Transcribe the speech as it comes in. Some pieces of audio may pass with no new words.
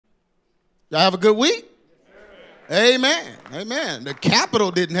Y'all have a good week? Amen. Amen. The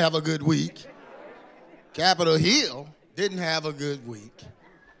Capitol didn't have a good week. Capitol Hill didn't have a good week.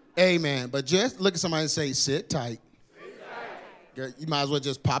 Amen. But just look at somebody and say, sit tight. You might as well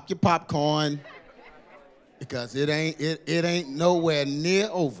just pop your popcorn because it ain't nowhere near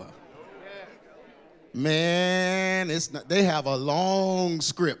over. Man, it's not, they have a long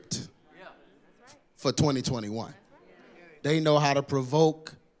script for 2021. They know how to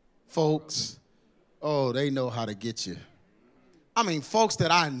provoke folks. Oh, they know how to get you. I mean, folks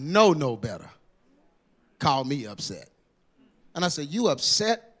that I know better call me upset. And I said, you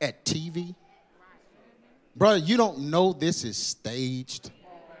upset at TV? Brother, you don't know this is staged?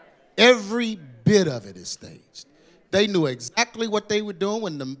 Every bit of it is staged. They knew exactly what they were doing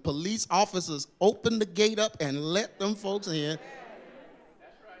when the police officers opened the gate up and let them folks in.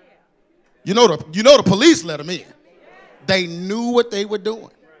 You know the police let them in. They knew what they were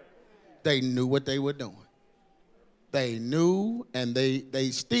doing. They knew what they were doing. They knew, and they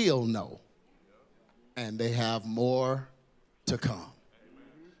still know. And they have more to come.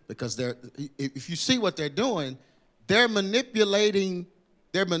 Because if you see what they're doing, they're manipulating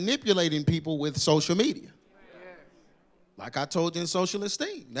people with social media. Like I told you in Social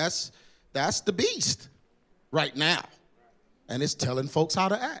Esteem, that's the beast right now. And it's telling folks how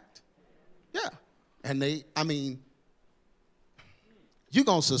to act. Yeah. And you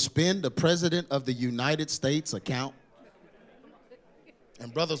gonna suspend the president of the United States account?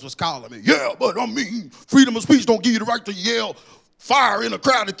 And brothers was calling me, yeah, but I mean, freedom of speech don't give you the right to yell fire in a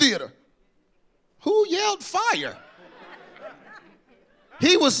crowded theater. Who yelled fire?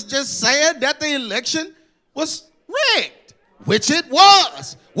 He was just saying that the election was rigged, which it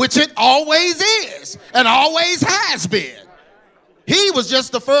was, which it always is, and always has been. He was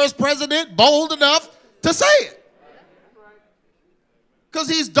just the first president bold enough to say it. Because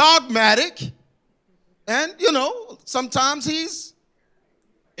he's dogmatic, and, sometimes he's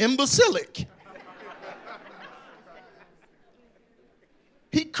imbecilic.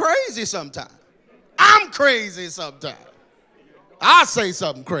 He crazy sometimes. I'm crazy sometimes. I say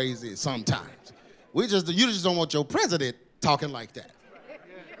something crazy sometimes. You just don't want your president talking like that.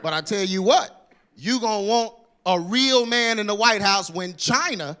 But I tell you what, you gonna want a real man in the White House when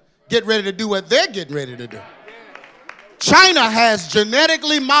China get ready to do what they're getting ready to do. China has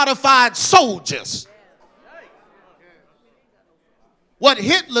genetically modified soldiers. What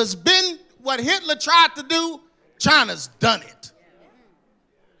Hitler tried to do, China's done it.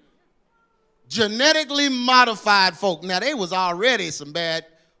 Genetically modified folk. Now, they was already some bad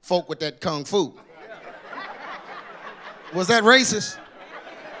folk with that kung fu. Was that racist?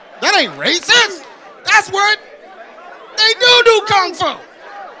 That ain't racist. That's what they do kung fu.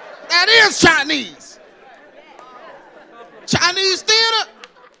 That is Chinese. Chinese theater?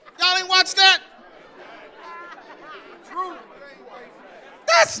 Y'all ain't watch that?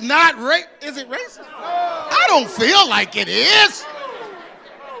 That's not racist. Is it racist? I don't feel like it is.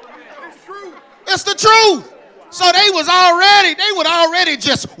 It's the truth. So they would already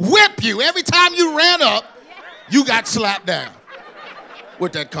just whip you. Every time you ran up, you got slapped down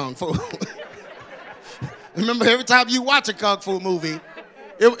with that kung fu. Remember, every time you watch a kung fu movie,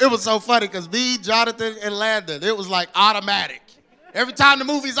 it was so funny because me, Jonathan, and Landon, it was like automatic. Every time the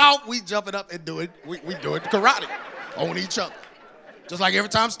movie's out, we jump it up and do it. We do it karate on each other. Just like every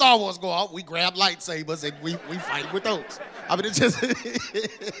time Star Wars go out, we grab lightsabers and we fight with those. I mean, it's just...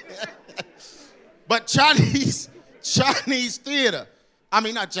 But Chinese theater,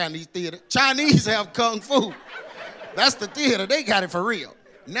 not Chinese theater, Chinese have kung fu. That's the theater, they got it for real.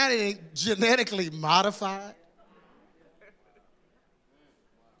 Now they ain't genetically modified.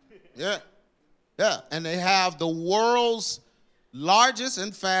 Yeah, and they have the world's largest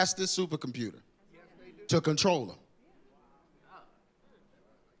and fastest supercomputer to control them.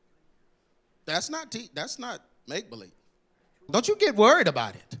 That's not make-believe. Don't you get worried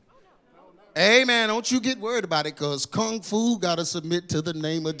about it. Amen. Don't you get worried about it, because kung fu got to submit to the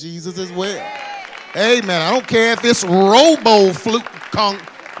name of Jesus as well. Amen. I don't care if it's robo-fu.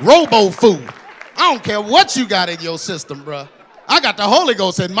 I don't care what you got in your system, bruh. I got the Holy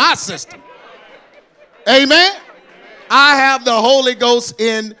Ghost in my system. Amen. I have the Holy Ghost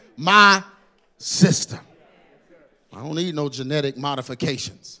in my system. I don't need no genetic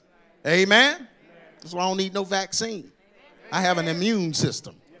modifications. Amen. That's why I don't need no vaccine. I have an immune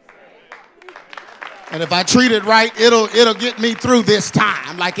system. And if I treat it right, it'll get me through this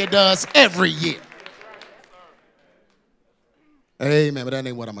time like it does every year. Amen. But that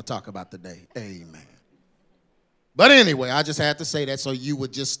ain't what I'm going to talk about today. Amen. But anyway, I just had to say that so you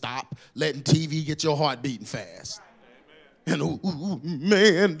would just stop letting TV get your heart beating fast. And, ooh,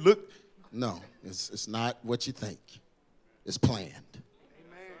 man, look. No, it's not what you think. It's planned.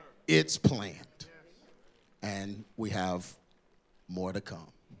 It's planned. And we have more to come.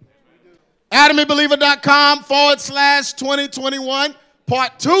 AdamandBeliever.com/2021,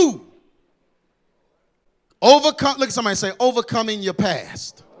 part 2. Overcome. Look at somebody say, overcoming your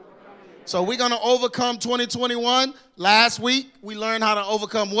past. So we're going to overcome 2021. Last week, we learned how to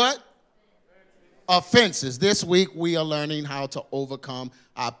overcome what? Offenses. This week, we are learning how to overcome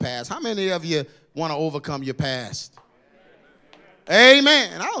our past. How many of you want to overcome your past?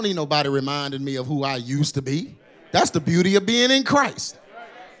 Amen. I don't need nobody reminding me of who I used to be. That's the beauty of being in Christ.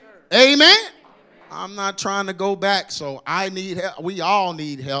 Amen. I'm not trying to go back, so I need help. We all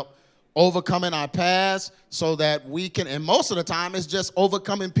need help overcoming our past so that we can, and most of the time it's just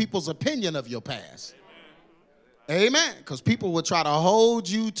overcoming people's opinion of your past. Amen. Because people will try to hold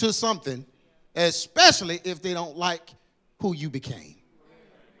you to something, especially if they don't like who you became.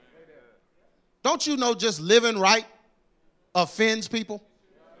 Don't you know just living right offends people?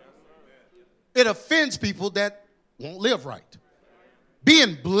 It offends people that won't live right.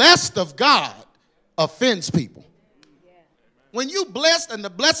 Being blessed of God offends people. When you blessed and the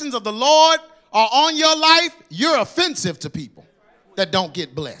blessings of the Lord are on your life, you're offensive to people that don't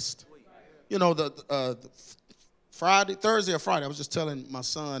get blessed. You know, the Thursday or Friday, I was just telling my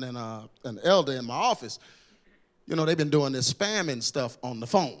son and an elder in my office, you know, they've been doing this spamming stuff on the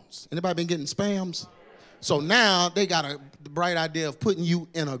phones. Anybody been getting spams? So now they got the bright idea of putting you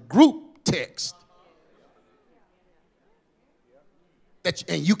in a group text.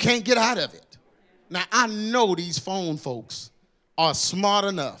 And you can't get out of it. Now, I know these phone folks are smart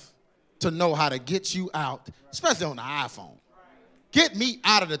enough to know how to get you out, especially on the iPhone. Get me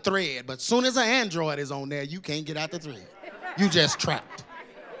out of the thread, but as soon as an Android is on there, you can't get out the thread. You just trapped.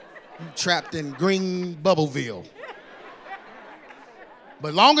 You trapped in green Bubbleville.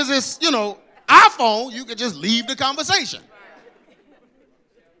 But long as it's, you know, iPhone, you can just leave the conversation.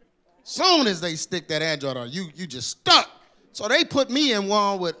 Soon as they stick that Android on, you just stuck. So they put me in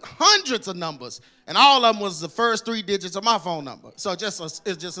one with hundreds of numbers, and all of them was the first 3 digits of my phone number. So it's just a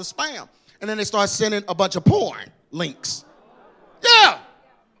spam. And then they start sending a bunch of porn links. Yeah,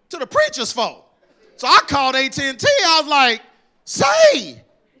 to the preacher's phone. So I called AT&T. I was like, say,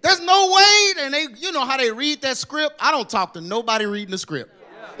 there's no way. And they, you know how they read that script? I don't talk to nobody reading the script.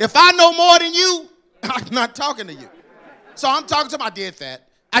 If I know more than you, I'm not talking to you. So I'm talking to them. I did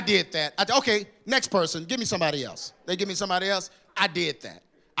that. Okay, next person. Give me somebody else. They give me somebody else. I did that.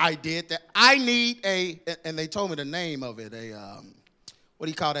 I need and they told me the name of it, what do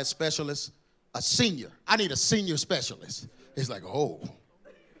you call that specialist? A senior. I need a senior specialist. He's like, oh,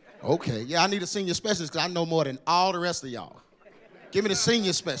 okay. Yeah, I need a senior specialist because I know more than all the rest of y'all. Give me the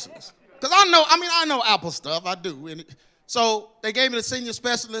senior specialist. Because I know Apple stuff. I do. So they gave me the senior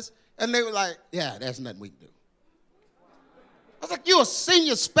specialist, and they were like, yeah, there's nothing we can do. I was like, you a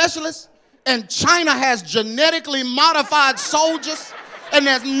senior specialist, and China has genetically modified soldiers, and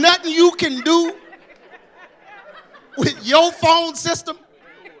there's nothing you can do with your phone system?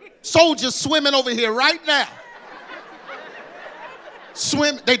 Soldiers swimming over here right now.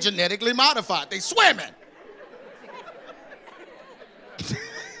 They genetically modified. They swimming.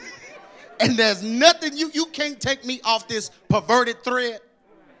 And there's nothing, you can't take me off this perverted thread.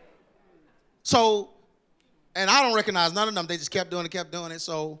 So, and I don't recognize none of them. They just kept doing it.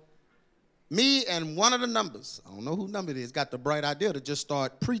 So me and one of the numbers, I don't know who number it is, got the bright idea to just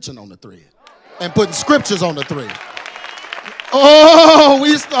start preaching on the thread and putting scriptures on the thread. Oh,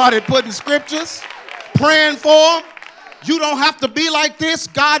 we started putting scriptures, praying for them. You don't have to be like this.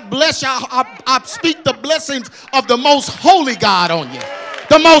 God bless you. I speak the blessings of the most holy God on you.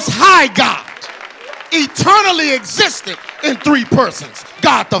 The most high God, eternally existed in 3 persons.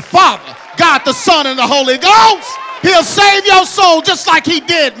 God the Father, God the Son, and the Holy Ghost. He'll save your soul just like he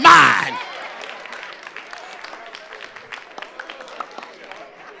did mine.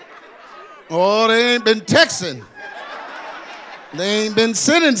 Oh, they ain't been texting. They ain't been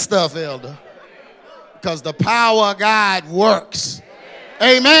sending stuff, Elder. Because the power of God works.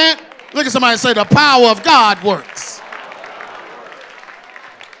 Amen. Look at somebody and say, the power of God works.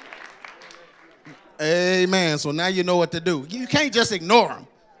 Amen. So now you know what to do. You can't just ignore them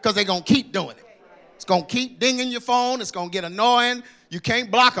because they're going to keep doing it. It's going to keep dinging your phone. It's going to get annoying. You can't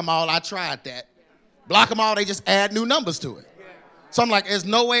block them all. I tried that. Block them all. They just add new numbers to it. So I'm like, there's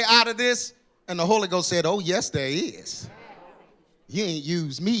no way out of this. And the Holy Ghost said, oh, yes, there is. You ain't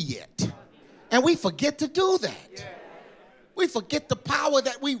used me yet. And we forget to do that. We forget the power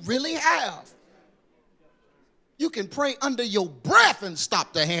that we really have. You can pray under your breath and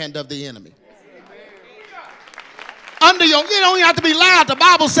stop the hand of the enemy. Under your, you don't even have to be loud. The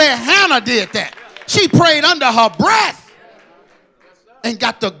Bible said Hannah did that. She prayed under her breath and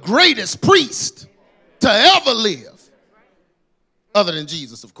got the greatest priest to ever live. Other than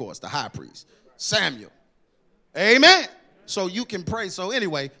Jesus, of course, the high priest, Samuel. Amen. So you can pray. So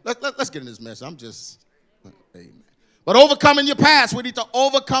anyway, let's get in this message. Amen. But overcoming your past, we need to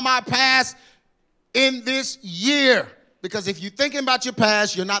overcome our past in this year. Because if you're thinking about your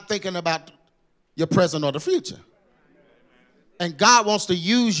past, you're not thinking about your present or the future. And God wants to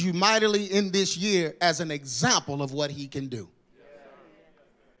use you mightily in this year as an example of what he can do.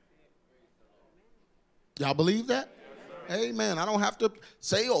 Y'all believe that? Amen. I don't have to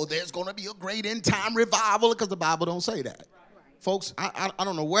say, oh, there's going to be a great end time revival, because the Bible don't say that. Folks, I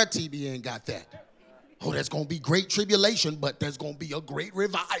don't know where TBN got that. Oh, there's going to be great tribulation, but there's going to be a great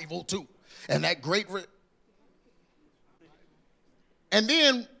revival too. And that and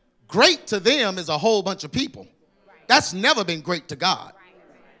then great to them is a whole bunch of people. That's never been great to God.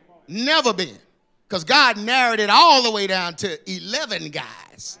 Never been. Because God narrowed it all the way down to 11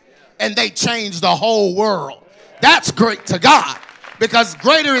 guys. And they changed the whole world. That's great to God. Because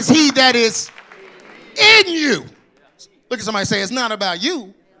greater is he that is in you. Look at somebody say, it's not about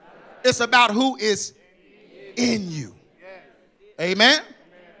you. It's about who is in you. Amen.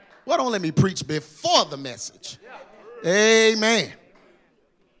 Well, don't let me preach before the message. Amen.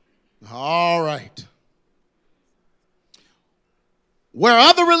 All right. Where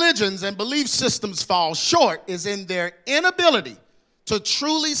other religions and belief systems fall short is in their inability to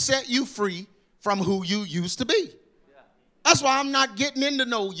truly set you free from who you used to be. That's why I'm not getting into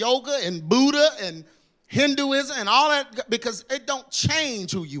no yoga and Buddha and Hinduism and all that, because it don't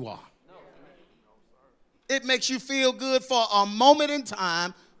change who you are. It makes you feel good for a moment in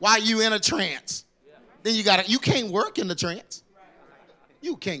time while you in a trance. Then you can't work in the trance.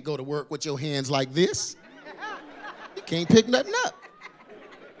 You can't go to work with your hands like this. You can't pick nothing up.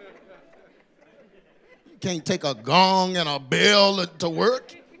 You can't take a gong and a bell to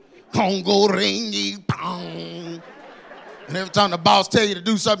work. Congo ringy, pong. And every time the boss tell you to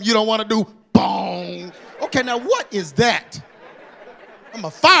do something you don't want to do, bong. Okay, now what is that? I'm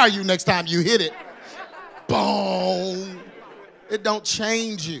going to fire you next time you hit it. Bong. It don't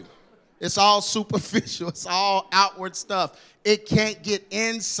change you. It's all superficial. It's all outward stuff. It can't get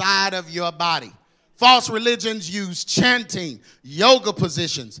inside of your body. False religions use chanting, yoga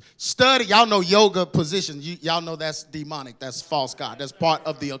positions, study. Y'all know yoga positions. Y'all know that's demonic. That's false God. That's part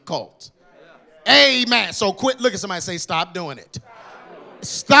of the occult. Amen. So quit. Look at somebody and say, stop doing it.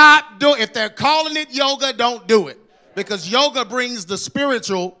 Stop doing it. If they're calling it yoga, don't do it. Because yoga brings the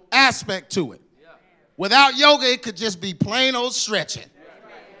spiritual aspect to it. Without yoga, it could just be plain old stretching.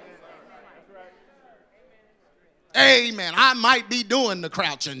 Amen. I might be doing the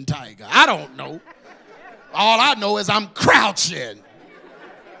crouching tiger. I don't know. All I know is I'm crouching.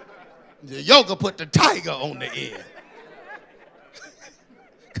 The yoga put the tiger on the end.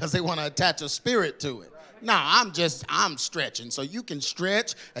 Because they want to attach a spirit to it. No, I'm stretching. So you can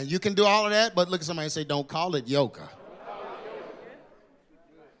stretch and you can do all of that, but look at somebody and say, don't call it yoga.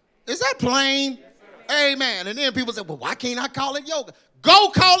 Is that plain? Amen. And then people say, well, why can't I call it yoga? Go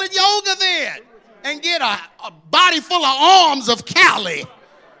call it yoga then. And get a body full of arms of Cali.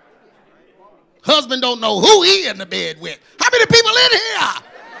 Husband don't know who he in the bed with. How many people in here?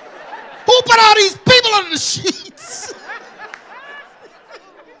 Who put all these people under the sheets?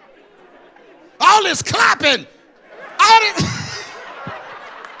 All this clapping. All this.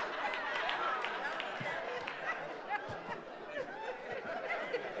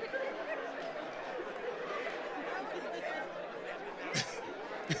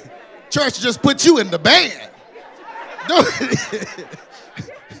 Church just put you in the bed.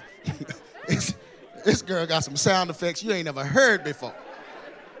 This girl got some sound effects you ain't never heard before.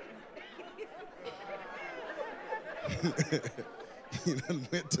 You done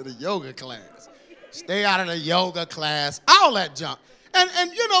went to the yoga class. Stay out of the yoga class. All that junk.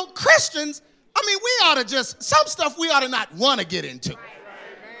 And you know, Christians, I mean, we ought to just, some stuff we ought to not want to get into.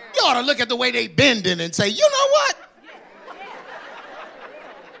 You ought to look at the way they bending and say, you know what?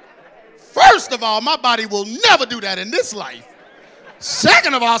 First of all, my body will never do that in this life.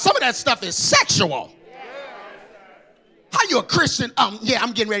 Second of all, some of that stuff is sexual. How you a Christian? Yeah,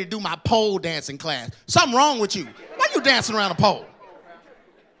 I'm getting ready to do my pole dancing class. Something wrong with you. Why you dancing around a pole?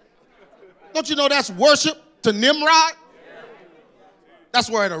 Don't you know that's worship to Nimrod? That's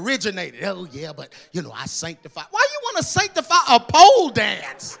where it originated. Oh, yeah, but, you know, I sanctify. Why you want to sanctify a pole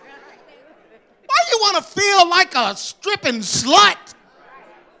dance? Why you want to feel like a stripping slut?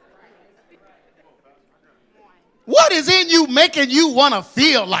 What is in you making you want to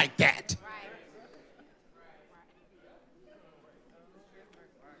feel like that?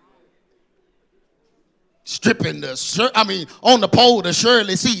 stripping the shirt. I mean, on the pole, the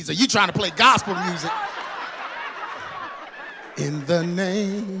Shirley Caesar. You trying to play gospel music. In the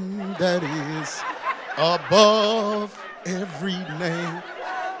name that is above every name.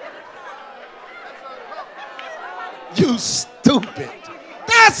 You stupid.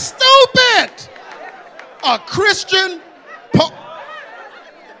 That's stupid. A Christian.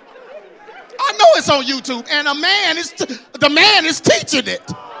 I know it's on YouTube, and the man is teaching it.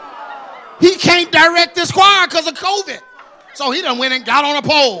 He can't direct this choir because of COVID. So he done went and got on a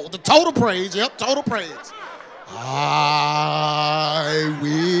pole. The total praise. Yep, total praise. I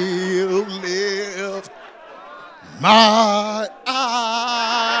will lift my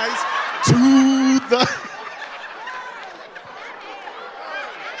eyes to the...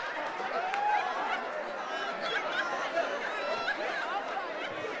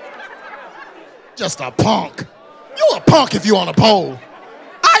 Just a punk. You a punk if you on a pole.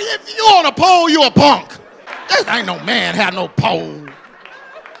 If you on a pole, you a punk. There ain't no man have no pole.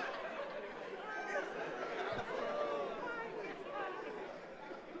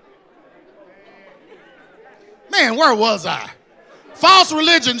 Man, where was I? False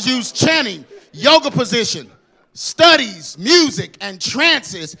religions use chanting, yoga position, studies, music, and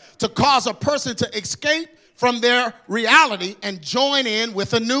trances to cause a person to escape from their reality and join in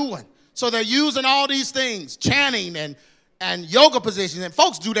with a new one. So they're using all these things, chanting and yoga positions. And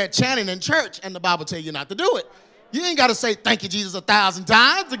folks do that chanting in church, and the Bible tells you not to do it. You ain't got to say thank you, Jesus, 1,000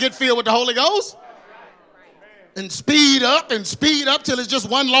 times to get filled with the Holy Ghost. And speed up till it's just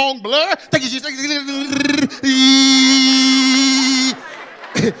one long blur. Thank you, Jesus.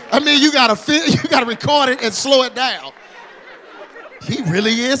 I mean, you gotta record it and slow it down. He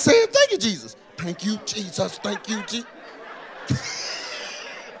really is saying thank you, Jesus. Thank you, Jesus. Thank you, Jesus.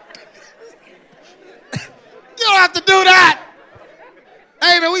 You don't have to do that.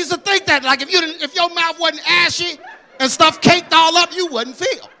 Hey, man, we used to think that, like, if your mouth wasn't ashy and stuff caked all up, you wouldn't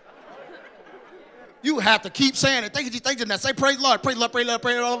feel. You have to keep saying it. Thank you, Jesus. Thank you. Now say praise the Lord. Praise the Lord. Praise the Lord.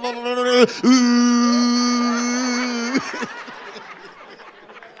 Praise the Lord.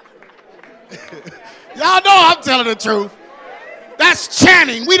 Y'all know I'm telling the truth. That's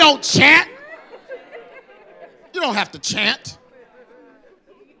chanting. We don't chant. You don't have to chant.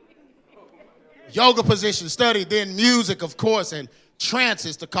 Yoga position, study, then music, of course, and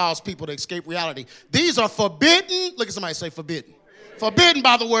trances to cause people to escape reality. These are forbidden. Look at somebody say forbidden. Forbidden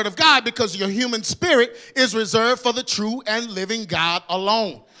by the word of God because your human spirit is reserved for the true and living God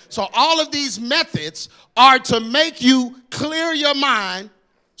alone. So all of these methods are to make you clear your mind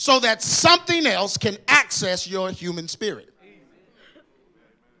so that something else can access your human spirit.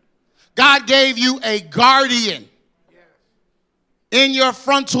 God gave you a guardian in your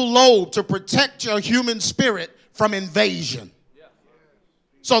frontal lobe to protect your human spirit from invasion.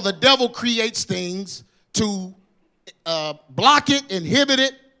 So the devil creates things to block it, inhibit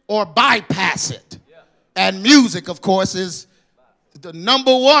it, or bypass it. And music, of course, is the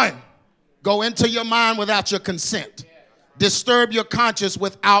number one. Go into your mind without your consent. Disturb your conscience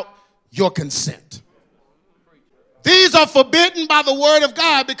without your consent. These are forbidden by the word of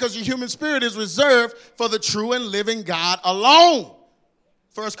God because your human spirit is reserved for the true and living God alone.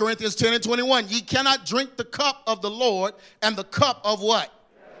 1 Corinthians 10 and 21, ye cannot drink the cup of the Lord and the cup of what?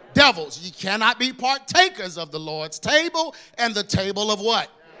 Devils. Ye cannot be partakers of the Lord's table and the table of what?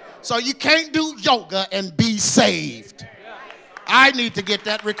 So you can't do yoga and be saved. I need to get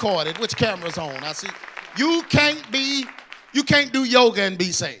that recorded. Which camera's on? I see. You can't do yoga and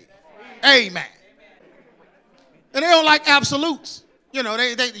be saved. Amen. And they don't like absolutes. You know,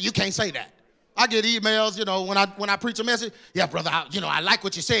 you can't say that. I get emails, you know, when I preach a message. Yeah, brother, I like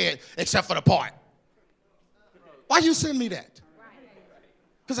what you said, except for the part. Why you send me that?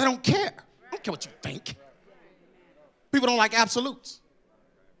 Because I don't care. I don't care what you think. People don't like absolutes.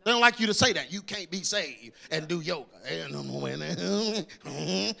 They don't like you to say that. You can't be saved and do yoga.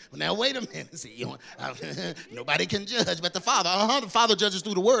 Now, wait a minute. See, nobody can judge but the Father. The Father judges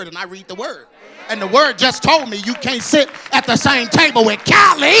through the Word, and I read the Word. And the Word just told me you can't sit at the same table with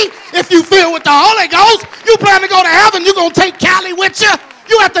Callie. If you filled with the Holy Ghost, you plan to go to heaven, you're going to take Callie with you.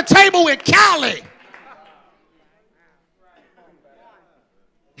 You at the table with Callie.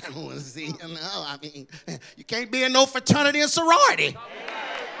 See, you can't be in no fraternity and sorority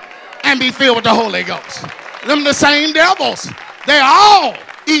and be filled with the Holy Ghost. Them the same devils. They're all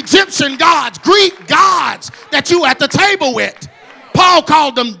Egyptian gods, Greek gods that you at the table with. Paul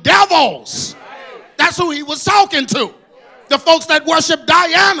called them devils. That's who he was talking to. The folks that worship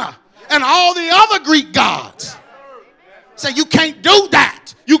Diana and all the other Greek gods. Say you can't do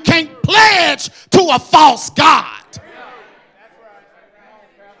that. You can't pledge to a false god.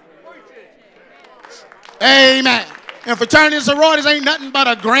 Amen. And fraternity and sororities ain't nothing but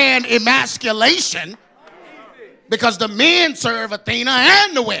a grand emasculation because the men serve Athena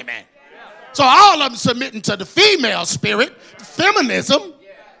and the women. So all of them submitting to the female spirit, feminism.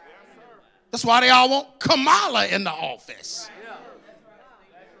 That's why they all want Kamala in the office.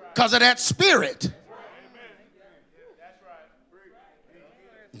 Because of that spirit.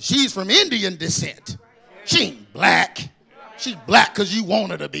 She's from Indian descent. She ain't black. She's black because you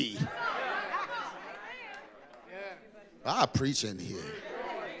want her to be. I preach in here.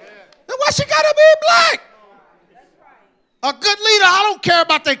 Then why she gotta be black? A good leader, I don't care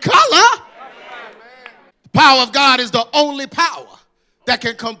about their color. The power of God is the only power that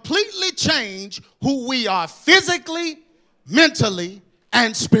can completely change who we are physically, mentally,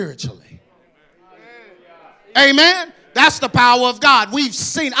 and spiritually. Amen. That's the power of God. I've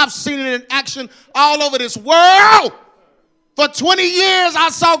seen it in action all over this world. For 20 years, I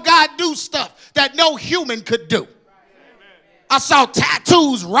saw God do stuff that no human could do. I saw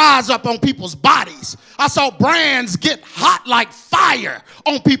tattoos rise up on people's bodies. I saw brands get hot like fire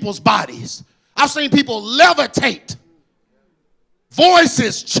on people's bodies. I've seen people levitate.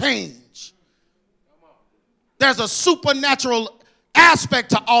 Voices change. There's a supernatural aspect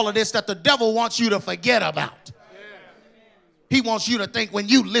to all of this that the devil wants you to forget about. He wants you to think when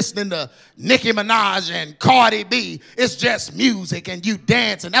you listening to Nicki Minaj and Cardi B, it's just music and you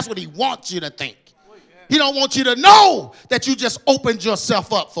dancing. That's what he wants you to think. He don't want you to know that you just opened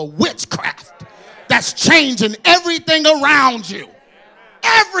yourself up for witchcraft that's changing everything around you.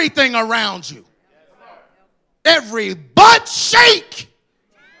 Everything around you. Every butt shake.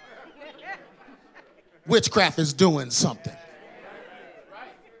 Witchcraft is doing something.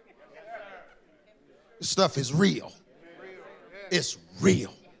 This stuff is real. It's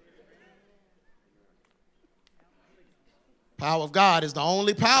real. Power of God is the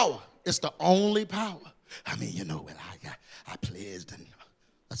only power. It's the only power. I mean, when I pledged in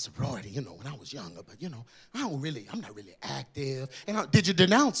a sorority, when I was younger, but I'm not really active. And did you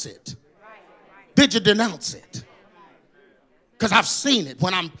denounce it? Did you denounce it? Because I've seen it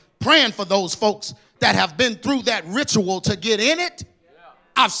when I'm praying for those folks that have been through that ritual to get in it.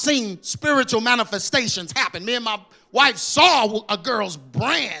 I've seen spiritual manifestations happen. Me and my wife saw a girl's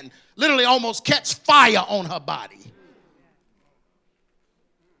brand literally almost catch fire on her body.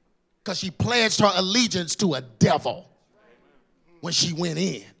 Because she pledged her allegiance to a devil when she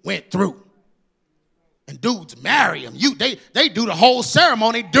went through. And dudes marry them. They do the whole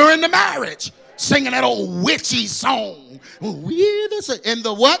ceremony during the marriage, singing that old witchy song. In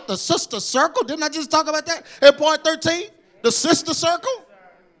the what? The sister circle? Didn't I just talk about that at point 13? The sister circle?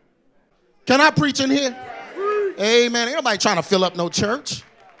 Can I preach in here? Amen. Ain't nobody trying to fill up no church.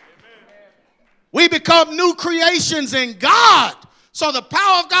 We become new creations in God. So the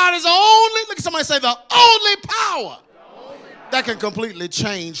power of God is look at somebody say, the only power that can completely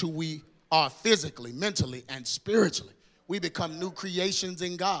change who we are physically, mentally, and spiritually. We become new creations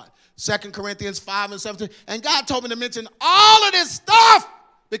in God. 2 Corinthians 5:17. And God told me to mention all of this stuff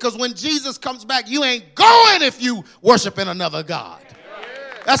because when Jesus comes back, you ain't going if you worshiping another God.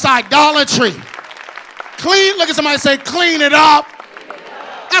 That's idolatry. Look at somebody say, clean it up.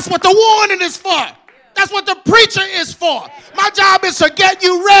 That's what the warning is for. That's what the preacher is for. My job is to get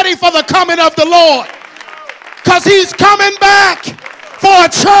you ready for the coming of the Lord. Because he's coming back for a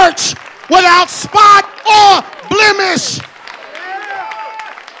church without spot or blemish.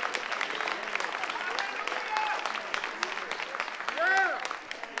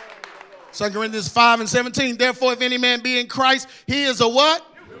 Second Corinthians 5:17. Therefore, if any man be in Christ, he is a what?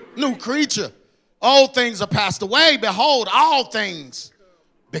 New creature. Old things are passed away. Behold, all things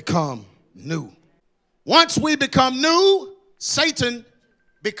become new. Once we become new, Satan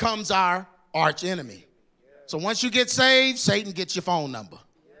becomes our arch enemy. So once you get saved, Satan gets your phone number.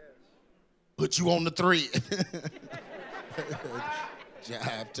 Put you on the 3.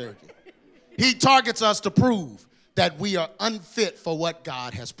 Jive turkey. He targets us to prove that we are unfit for what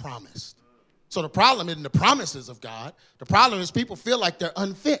God has promised. So the problem isn't the promises of God. The problem is people feel like they're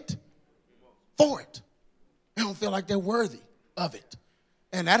unfit for it. They don't feel like they're worthy of it.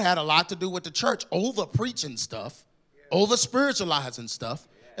 And that had a lot to do with the church over preaching stuff, over spiritualizing stuff,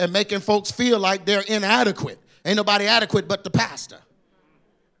 and making folks feel like they're inadequate. Ain't nobody adequate but the pastor.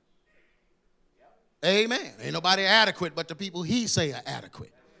 Amen. Ain't nobody adequate but the people he say are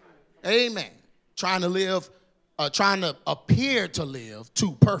adequate. Amen. Trying to appear to live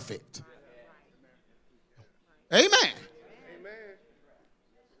too perfect. Amen.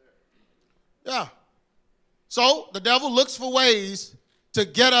 Yeah. So the devil looks for ways to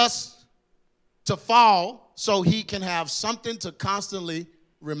get us to fall so he can have something to constantly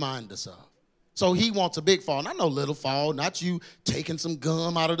remind us of. So he wants a big fall. Not no little fall, not you taking some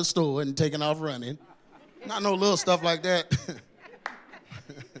gum out of the store and taking off running. Not no little stuff like that.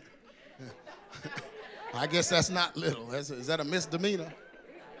 I guess that's not little. Is that a misdemeanor?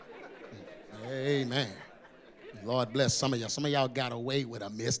 Amen. Lord bless some of y'all. Some of y'all got away with a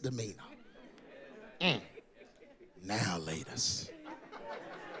misdemeanor. Now, ladies.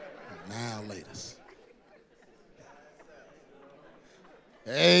 Now, ladies.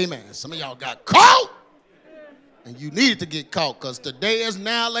 Amen. Some of y'all got caught. And you needed to get caught because today is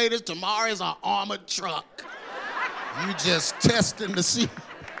now, ladies. Tomorrow is an armored truck. You just testing to see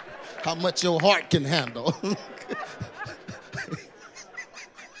how much your heart can handle.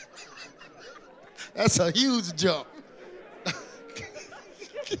 That's a huge jump.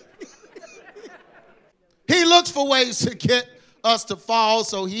 He looks for ways to get us to fall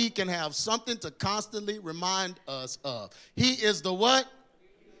so he can have something to constantly remind us of. He is the what?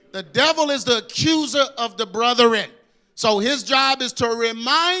 The devil is the accuser of the brethren. So his job is to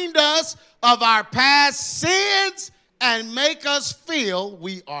remind us of our past sins and make us feel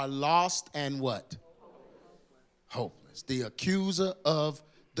we are lost and what? Hopeless. The accuser of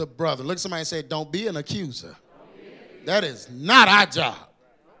the brother. Look at somebody and say, don't be an accuser. That is not our job.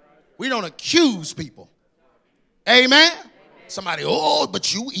 We don't accuse people. Amen? Somebody, oh,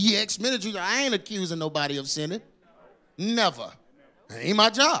 but you EX Ministries. I ain't accusing nobody of sinning. Never. That ain't my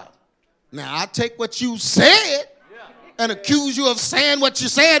job. Now, I take what you said and accuse you of saying what you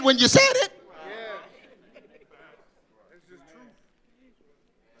said when you said it.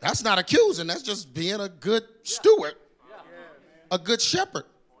 That's not accusing. That's just being a good steward, a good shepherd,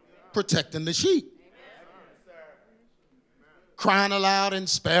 protecting the sheep. Crying aloud and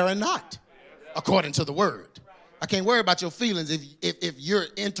sparing not, according to the word. I can't worry about your feelings if you're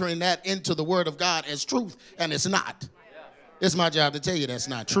entering that into the word of God as truth, and it's not. It's my job to tell you that's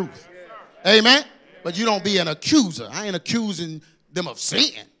not truth. Amen? But you don't be an accuser. I ain't accusing them of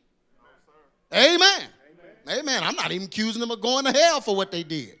sin. Amen. Amen. I'm not even accusing them of going to hell for what they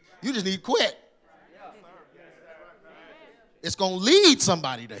did. You just need to quit. It's going to lead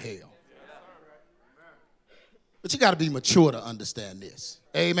somebody to hell. But you got to be mature to understand this.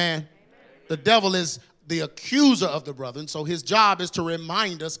 Amen. The devil is the accuser of the brethren, so his job is to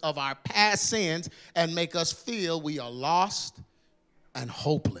remind us of our past sins and make us feel we are lost and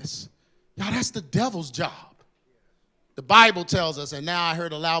hopeless. Y'all, that's the devil's job. The Bible tells us, and now I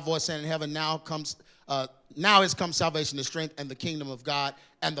heard a loud voice saying in heaven, now has come salvation and strength and the kingdom of God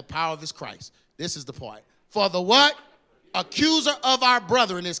and the power of his Christ. This is the point. For the what? Accuser of our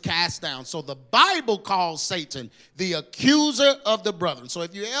brethren is cast down. So the Bible calls Satan the accuser of the brethren. So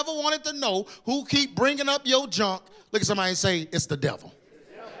if you ever wanted to know who keep bringing up your junk, look at somebody and say, it's the devil.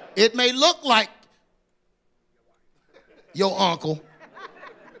 It may look like your uncle.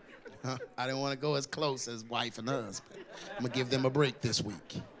 I didn't want to go as close as wife and husband. I'm going to give them a break this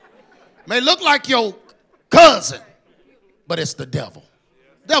week. May look like your cousin, but it's the devil.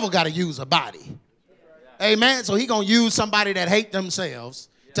 Devil got to use a body. Amen. So he going to use somebody that hate themselves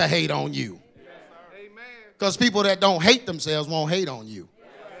to hate on you. Because people that don't hate themselves won't hate on you.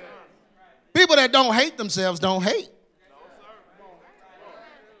 People that don't hate themselves don't hate.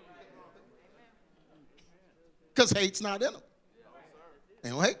 Because hate's not in them. They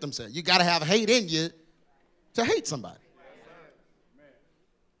don't hate themselves. You got to have hate in you to hate somebody.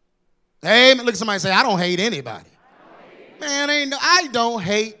 Amen. Look at somebody and say, I don't hate anybody. Man, I don't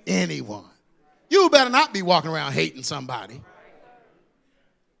hate anyone. You better not be walking around hating somebody.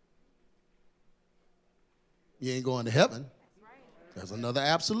 You ain't going to heaven. There's another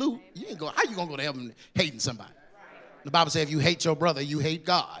absolute. You ain't going. How you going to go to heaven hating somebody? The Bible says if you hate your brother, you hate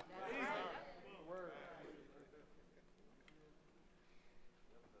God.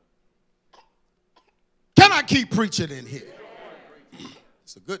 Can I keep preaching in here?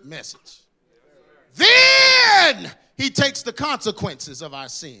 It's a good message. Then he takes the consequences of our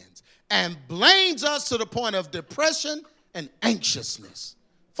sins and blames us to the point of depression and anxiousness.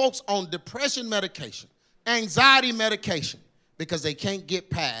 Folks on depression medication, anxiety medication, because they can't get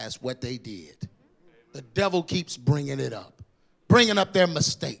past what they did. The devil keeps bringing it up, bringing up their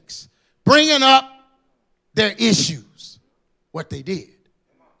mistakes, bringing up their issues, what they did,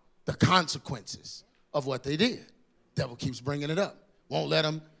 the consequences of what they did. The devil keeps bringing it up, won't let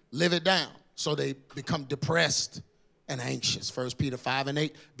them live it down, so they become depressed and anxious. 1 Peter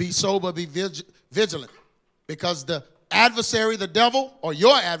 5:8, be sober, be vigilant, because the adversary, the devil, or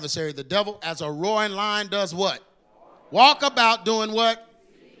your adversary, the devil, as a roaring lion does what? Walk about doing what?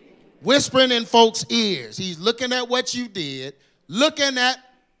 Whispering in folks' ears. He's looking at what you did, looking at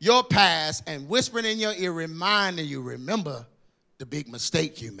your past, and whispering in your ear, reminding you, remember the big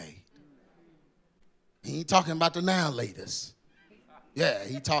mistake you made. He ain't talking about the now latest. Yeah,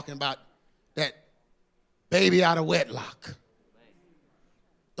 he talking about that baby out of wedlock.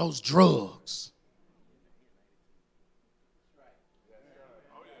 Those drugs.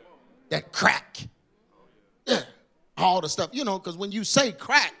 That crack. Yeah, all the stuff. You know, because when you say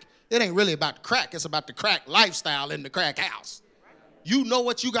crack, it ain't really about crack. It's about the crack lifestyle in the crack house. You know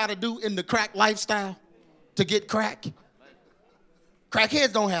what you got to do in the crack lifestyle to get crack?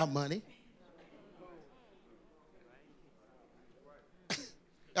 Crackheads don't have money.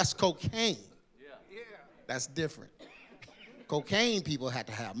 That's cocaine. That's different. Cocaine people have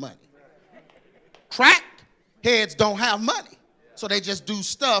to have money. Crack heads don't have money. So they just do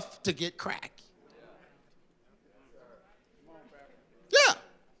stuff to get crack. Yeah.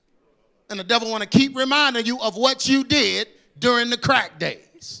 And the devil want to keep reminding you of what you did during the crack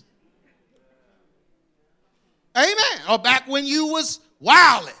days. Amen. Or back when you was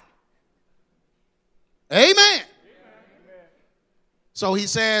wilding. Amen. So he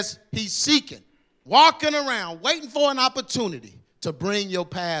says he's seeking, walking around, waiting for an opportunity to bring your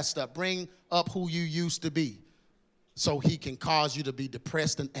past up, bring up who you used to be, so he can cause you to be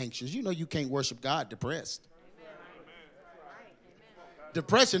depressed and anxious. You know you can't worship God depressed.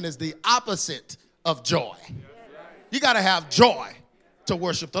 Depression is the opposite of joy. You got to have joy to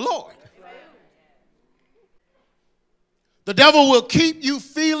worship the Lord. The devil will keep you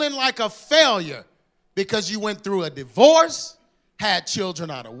feeling like a failure because you went through a divorce, had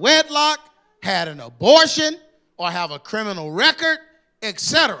children out of wedlock, had an abortion, or have a criminal record,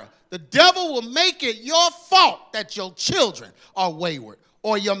 etc. The devil will make it your fault that your children are wayward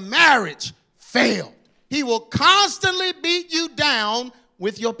or your marriage failed. He will constantly beat you down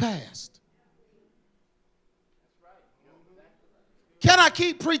with your past. Can I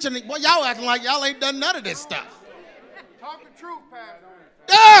keep preaching? Well, y'all acting like y'all ain't done none of this stuff. Talk the truth, Pastor.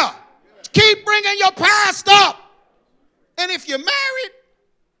 Yeah. Keep bringing your past up. And if you're married,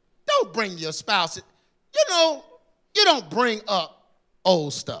 don't bring your spouse. You know, you don't bring up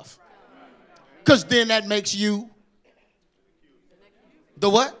old stuff. Because then that makes you the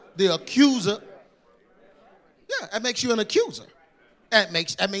what? The accuser. Yeah, that makes you an accuser. That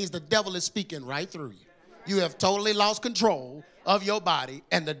means the devil is speaking right through you. You have totally lost control of your body,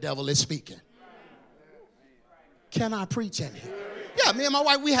 and the devil is speaking. Can I preach in here? Yeah, me and my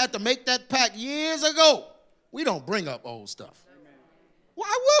wife, we had to make that pact years ago. We don't bring up old stuff.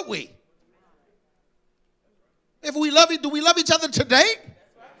 Why would we? If we love do we love each other today?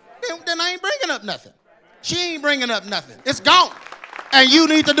 Then I ain't bringing up nothing. She ain't bringing up nothing. It's gone. And you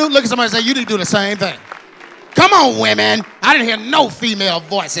need to look at somebody and say, you need to do the same thing. Come on, women. I didn't hear no female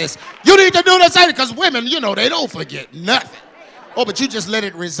voices. You need to do the same, because women, you know, they don't forget nothing. Oh, but you just let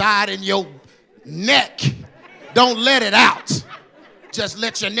it reside in your neck. Don't let it out. Just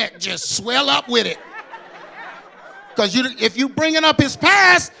let your neck just swell up with it. Because if you bringing up his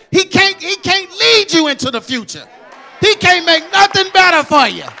past, he can't lead you into the future. He can't make nothing better for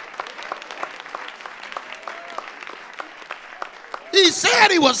you. He said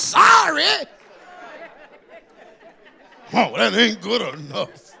he was sorry. Oh, that ain't good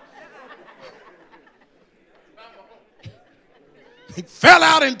enough. He fell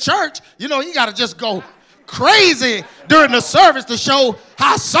out in church. You know, you got to just go crazy during the service to show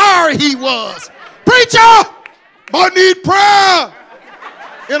how sorry he was. Preacher, I need prayer.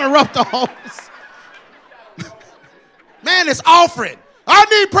 Interrupt the host. Man, it's offering. I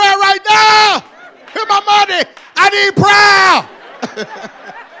need prayer right now. Here's my money. I need prayer.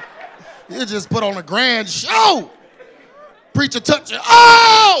 You just put on a grand show. Preacher touch you.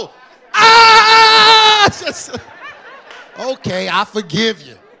 Oh! Ah! Just, okay, I forgive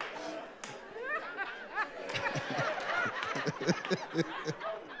you.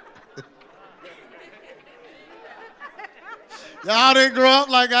 Y'all didn't grow up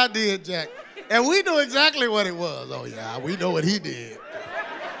like I did, Jack. And we knew exactly what it was. Oh, yeah, we know what he did.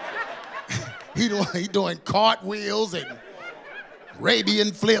 he doing cartwheels and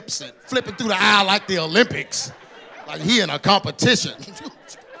Arabian flips and flipping through the aisle like the Olympics. Like he in a competition.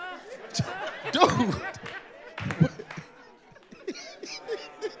 Dude.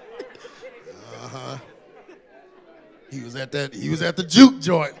 Uh-huh. He was at the juke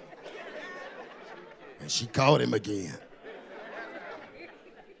joint. And she caught him again.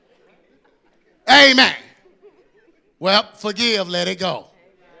 Amen. Well, forgive, let it go.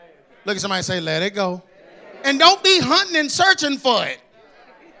 Look at somebody and say, let it go. And don't be hunting and searching for it.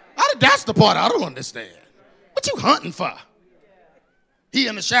 That's the part I don't understand. What you hunting for? He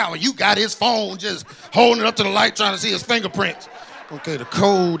in the shower. You got his phone just holding it up to the light trying to see his fingerprints. Okay, the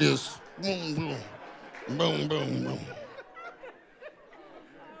code is boom, boom, boom, boom, boom.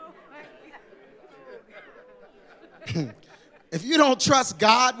 If you don't trust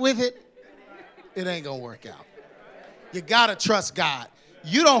God with it, it ain't going to work out. You got to trust God.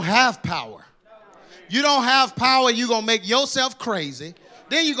 You don't have power. You don't have power. You're going to make yourself crazy.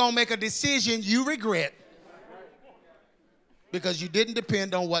 Then you're going to make a decision you regret because you didn't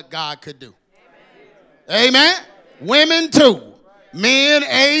depend on what God could do. Amen. Women too. Men,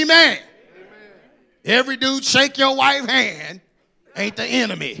 amen. Every dude shake your wife's hand ain't the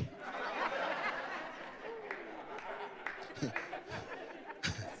enemy.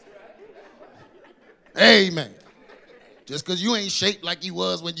 Amen. Just because you ain't shaped like you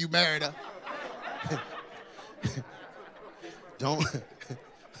was when you married her. Don't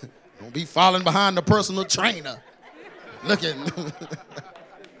be falling behind the personal trainer. Look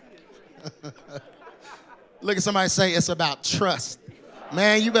at somebody say it's about trust.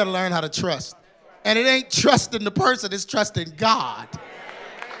 Man, you better learn how to trust. And it ain't trusting the person, it's trusting God.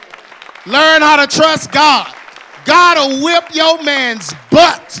 Learn how to trust God. God will whip your man's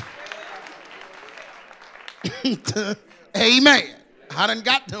butt. Amen. I done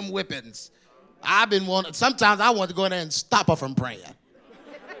got them whippings. Sometimes I want to go in there and stop her from praying.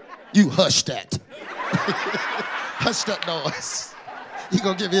 You hush that. Hush that noise. You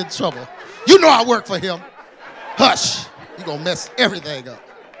gonna get me in trouble. You know I work for him. Hush. You gonna mess everything up.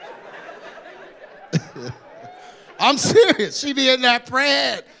 I'm serious. She be in there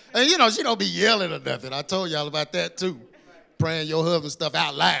praying. And she don't be yelling or nothing. I told y'all about that too. Praying your husband stuff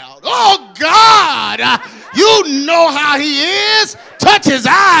out loud. Oh, God, you know how he is. Touch his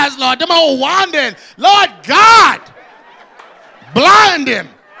eyes, Lord. Them old wandering. Lord God, blind him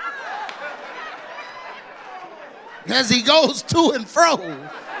as he goes to and fro.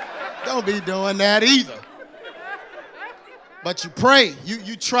 Don't be doing that either. But you pray.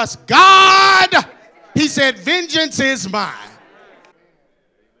 You trust God. He said, vengeance is mine.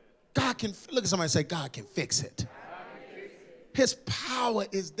 God can, look at somebody and say, God can fix it. His power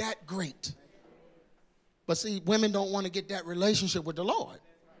is that great. But see, women don't want to get that relationship with the Lord.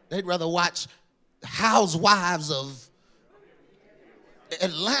 They'd rather watch Housewives of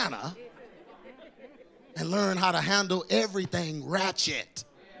Atlanta and learn how to handle everything ratchet.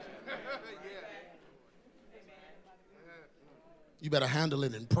 You better handle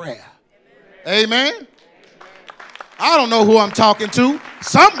it in prayer. Amen. I don't know who I'm talking to.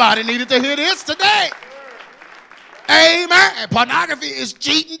 Somebody needed to hear this today. Amen. And pornography is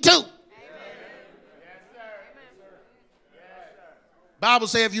cheating too. Bible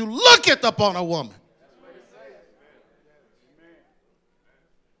says if you look it upon a woman,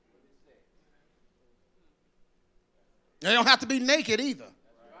 they don't have to be naked either.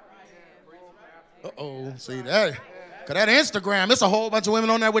 Uh-oh, see that? Because that Instagram, it's a whole bunch of women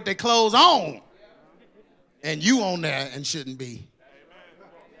on there with their clothes on. And you on there and shouldn't be.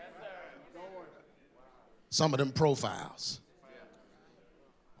 Some of them profiles.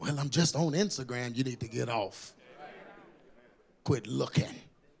 Well, I'm just on Instagram. You need to get off. Quit looking.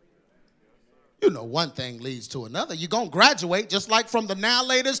 You know, one thing leads to another. You're going to graduate just like from the now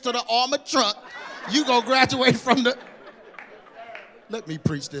laters to the armored truck. You're going to graduate from the... Let me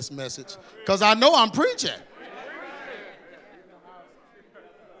preach this message because I know I'm preaching.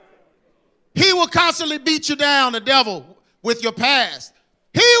 He will constantly beat you down, the devil, with your past.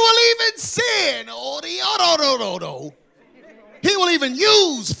 He will even sin. He will even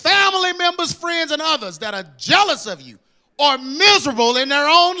use family members, friends, and others that are jealous of you or miserable in their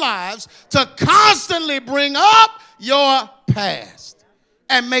own lives to constantly bring up your past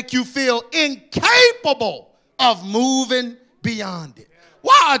and make you feel incapable of moving beyond it.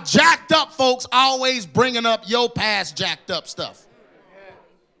 Why are jacked up folks always bringing up your past jacked up stuff?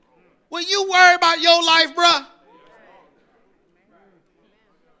 Will you worry about your life, bruh?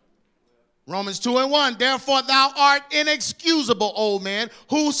 Romans 2:1, therefore thou art inexcusable, old man,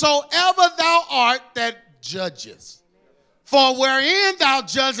 whosoever thou art that judgest. For wherein thou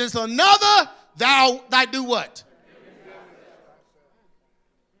judgest another, thou do what?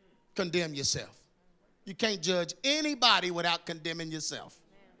 Condemn yourself. You can't judge anybody without condemning yourself.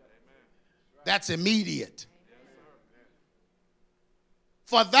 That's immediate.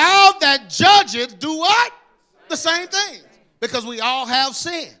 For thou that judgest do what? The same thing. Because we all have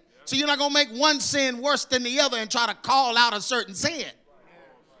sin. So you're not going to make one sin worse than the other and try to call out a certain sin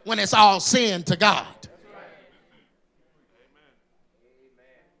when it's all sin to God.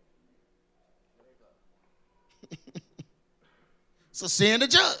 It's a sin to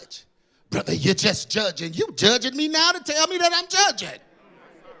judge. Brother, you're just judging. You judging me now to tell me that I'm judging.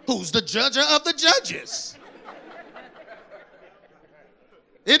 Who's the judger of the judges?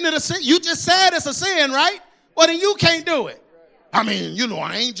 Isn't it a sin? You just said it's a sin, right? Well, then you can't do it. I mean,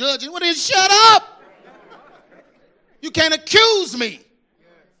 I ain't judging. Well, then shut up. You can't accuse me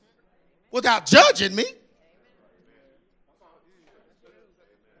without judging me.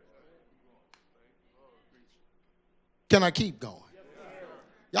 Can I keep going?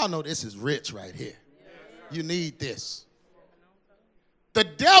 Y'all know this is rich right here. You need this. The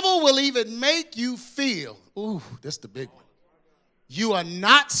devil will even make you feel, ooh, this is the big one. You are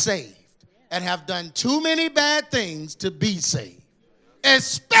not saved and have done too many bad things to be saved.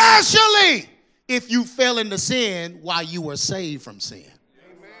 Especially if you fell into sin while you were saved from sin.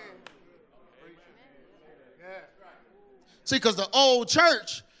 See, because the old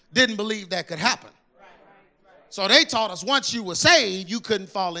church didn't believe that could happen. So they taught us once you were saved, you couldn't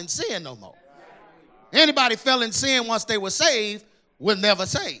fall in sin no more. Anybody fell in sin once they were saved was never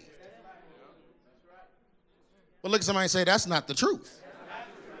saved. But look at somebody and say, that's not the truth.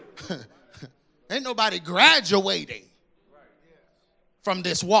 Ain't nobody graduating from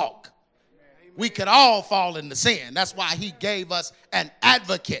this walk. We could all fall into sin. That's why he gave us an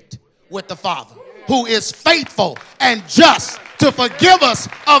advocate with the Father who is faithful and just to forgive us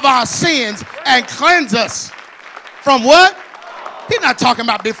of our sins and cleanse us from what? He's not talking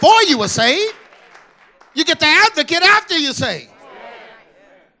about before you were saved. You get the advocate after you're saved.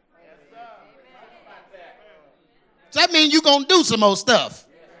 Does that mean you're going to do some more stuff?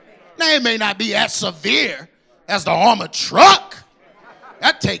 Now, it may not be as severe as the armored truck.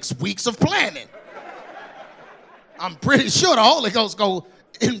 That takes weeks of planning. I'm pretty sure the Holy Ghost go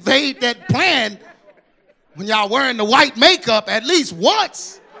invade that plan when y'all wearing the white makeup at least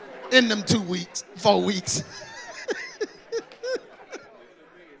once in them 2 weeks, 4 weeks.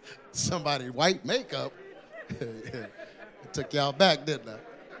 Somebody white makeup. Took y'all back, didn't I?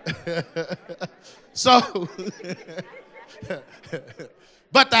 So,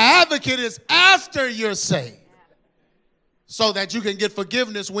 but the advocate is after you're saved so that you can get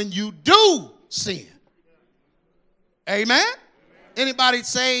forgiveness when you do sin. Amen? Anybody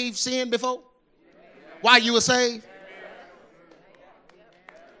saved sin before? While you were saved?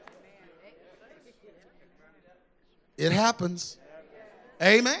 It happens.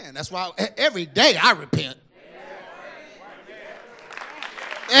 Amen. That's why every day I repent.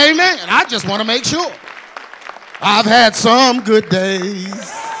 Amen. I just want to make sure. I've had some good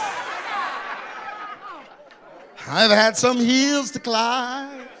days. I've had some hills to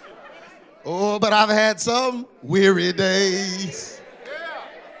climb. Oh, but I've had some weary days.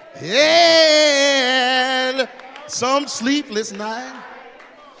 Yeah, some sleepless nights.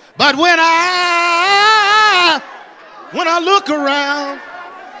 But when I look around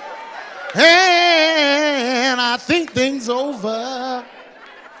and I think things over,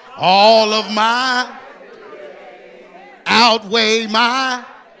 all of my outweigh my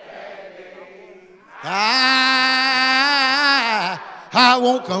I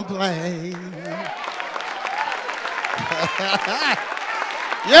won't complain.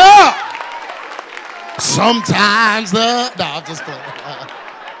 Yeah. Sometimes no, I'm just playing.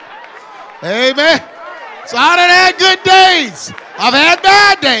 Amen. So I done had good days. I've had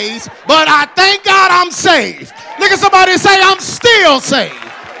bad days, but I thank God I'm saved. Look at somebody and say, I'm still saved.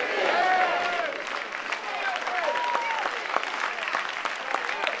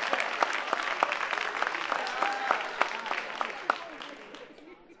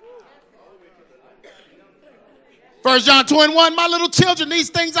 First John 2:1, my little children,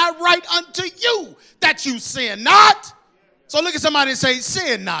 these things I write unto you, that you sin not. So look at somebody and say,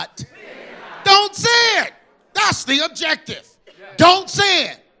 sin not. Sin not. Don't sin. That's the objective. Yeah. Don't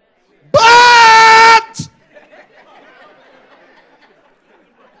sin. But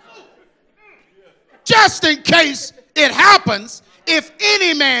just in case it happens, if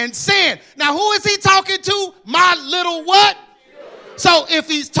any man sin. Now who is he talking to? My little what? So if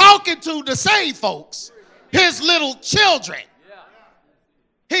he's talking to the saved folks, his little children,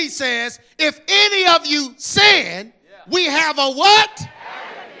 he says, if any of you sin, we have a what?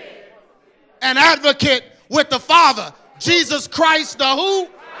 Advocate. An advocate with the Father, Jesus Christ, the who?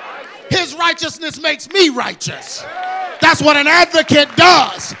 His righteousness makes me righteous. That's what an advocate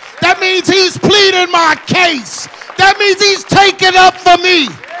does. That means he's pleading my case. That means he's taking up for me.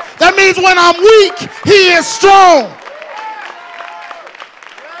 That means when I'm weak, he is strong.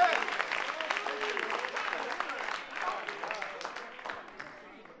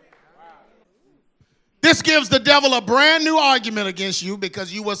 This gives the devil a brand new argument against you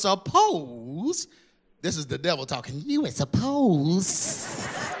because you were supposed, this is the devil talking, you were supposed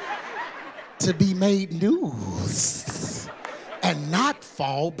to be made news and not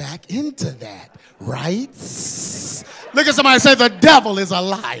fall back into that, right? Look at somebody and say, the devil is a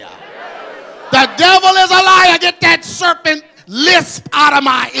liar. The devil is a liar. Get that serpent lisp out of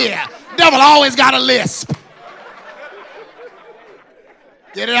my ear. Devil always got a lisp.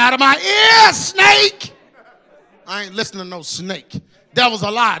 Get it out of my ear, snake. I ain't listening to no snake. Devil's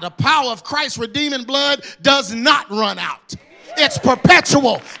a lie. The power of Christ's redeeming blood does not run out. It's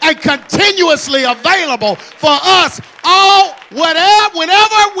perpetual and continuously available for us all,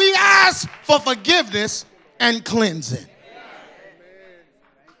 whenever we ask for forgiveness and cleansing.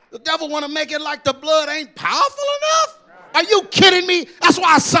 The devil want to make it like the blood ain't powerful enough? Are you kidding me? That's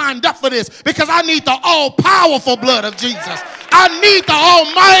why I signed up for this, because I need the all-powerful blood of Jesus. I need the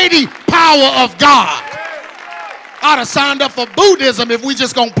almighty power of God. I'd have signed up for Buddhism if we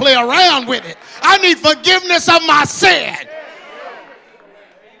just gonna play around with it. I need forgiveness of my sin.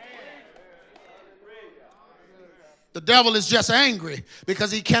 The devil is just angry because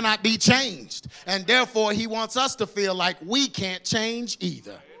he cannot be changed. And therefore, he wants us to feel like we can't change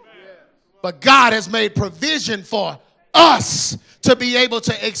either. But God has made provision for us to be able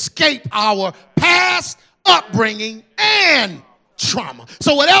to escape our past upbringing and trauma.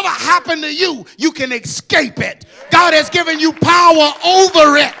 So whatever happened to you, you can escape it. God has given you power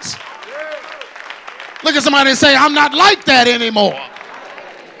over it. Look at somebody and say, I'm not like that anymore.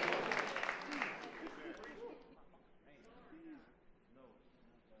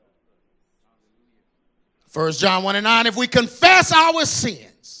 1 John 1:9, if we confess our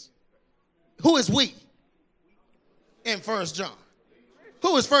sins, who is we in 1 John?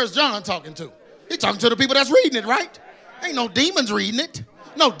 Who is 1 John talking to? He's talking to the people that's reading it, right? Ain't no demons reading it.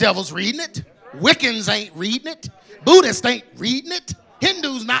 No devils reading it. Wiccans ain't reading it. Buddhists ain't reading it.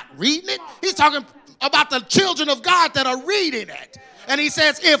 Hindus not reading it. He's talking about the children of God that are reading it. And he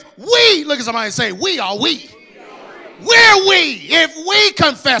says, if we, look at somebody and say, we are we. We're we. If we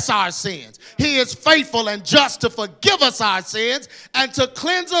confess our sins, he is faithful and just to forgive us our sins and to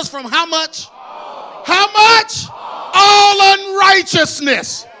cleanse us from how much? How much? All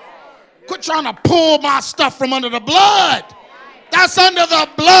unrighteousness. Quit trying to pull my stuff from under the blood. That's under the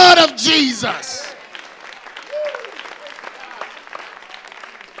blood of Jesus.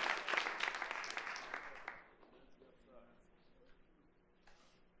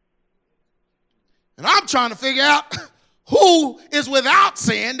 And I'm trying to figure out who is without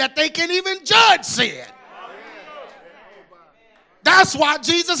sin that they can even judge sin. That's why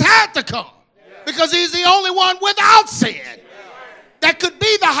Jesus had to come, because he's the only one without sin that could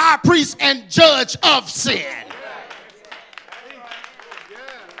be the high priest and judge of sin.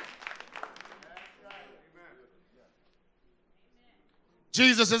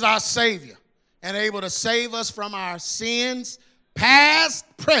 Jesus is our Savior and able to save us from our sins, past,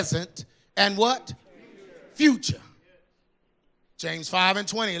 present, and what? Future. James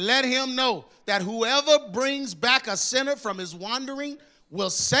 5:20, let him know that whoever brings back a sinner from his wandering will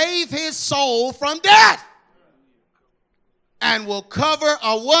save his soul from death and will cover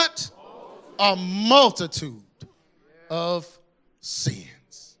a what? A multitude of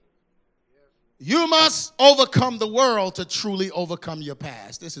sins. You must overcome the world to truly overcome your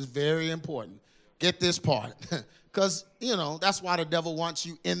past. This is very important. Get this part. Because, you know, that's why the devil wants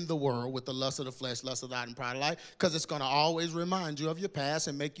you in the world with the lust of the flesh, lust of the eye, and pride of life, because it's going to always remind you of your past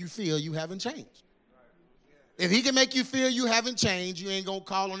and make you feel you haven't changed. If he can make you feel you haven't changed, you ain't going to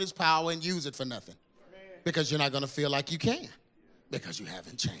call on his power and use it for nothing, because you're not going to feel like you can, because you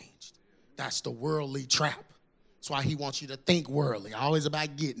haven't changed. That's the worldly trap. That's why he wants you to think worldly, always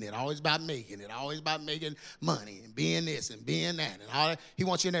about getting it, always about making it, always about making money and being this and being that and all that. He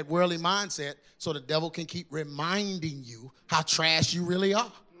wants you in that worldly mindset so the devil can keep reminding you how trash you really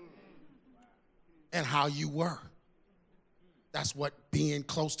are and how you were. That's what being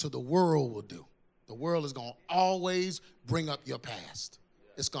close to the world will do. The world is going to always bring up your past.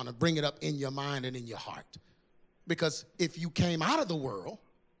 It's going to bring it up in your mind and in your heart. Because if you came out of the world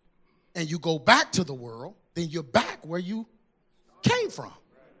and you go back to the world, then you're back where you came from.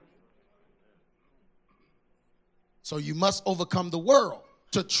 So you must overcome the world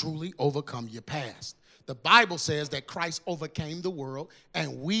to truly overcome your past. The Bible says that Christ overcame the world,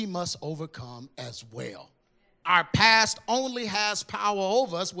 and we must overcome as well. Our past only has power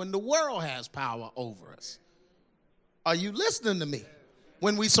over us when the world has power over us. Are you listening to me?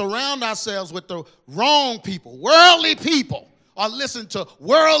 When we surround ourselves with the wrong people, worldly people, or listen to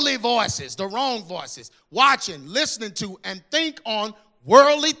worldly voices, the wrong voices, watching, listening to, and think on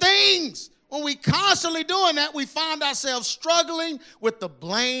worldly things. When we constantly doing that, we find ourselves struggling with the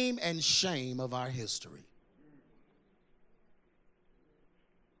blame and shame of our history.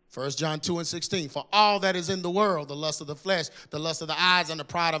 1 John 2:16, for all that is in the world, the lust of the flesh, the lust of the eyes, and the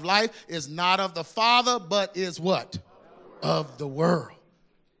pride of life, is not of the Father, but is what? Of the world.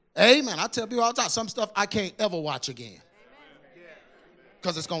 Amen. I tell people all the time, some stuff I can't ever watch again,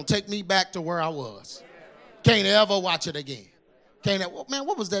 because it's going to take me back to where I was. Can't ever watch it again. Can't that, man,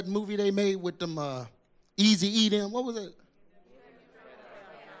 what was that movie they made with them Easy E them? What was it?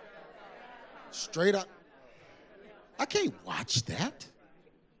 Straight Up. I can't watch that.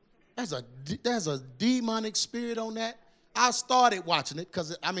 There's a demonic spirit on that. I started watching it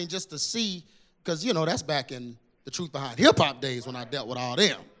because, I mean, just to see, because, you know, that's back in the Truth Behind Hip Hop days when I dealt with all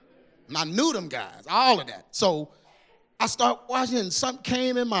them. And I knew them guys, all of that. So I started watching it and something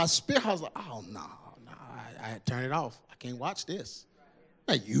came in my spirit. I was like, oh, no, I had to turn it off. I can't watch this.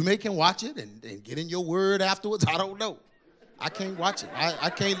 Now, you may can watch it and get in your word afterwards. I don't know. I can't watch it.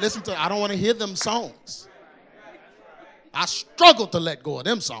 I can't listen to it. I don't want to hear them songs. I struggle to let go of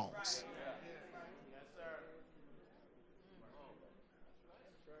them songs.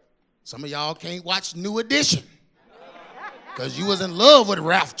 Some of y'all can't watch New Edition because you was in love with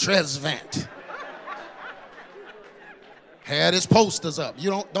Ralph Tresvant. Had his posters up.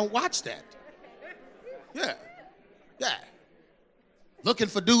 You don't watch that. Yeah. Looking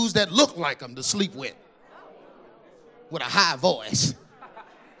for dudes that look like them to sleep with a high voice.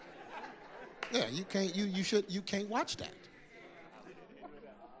 Yeah, you can't watch that.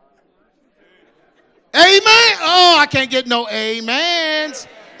 Amen. Oh, I can't get no amens.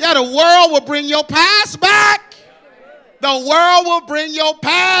 Yeah, the world will bring your past back. The world will bring your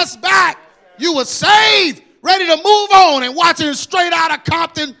past back. You were saved, ready to move on, and watching Straight Outta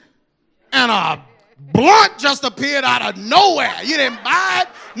Compton, and a blunt just appeared out of nowhere. You didn't buy it,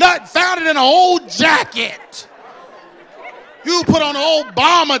 nothing, found it in an old jacket. You put on an old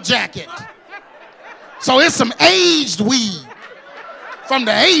bomber jacket. So it's some aged weed from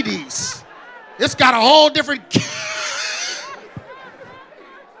the 80s. It's got a whole different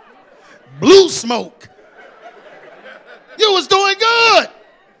blue smoke. You was doing good.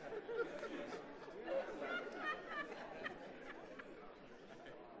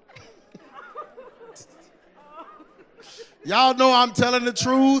 Y'all know I'm telling the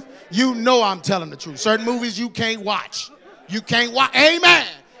truth. You know I'm telling the truth. Certain movies you can't watch. You can't watch. Amen.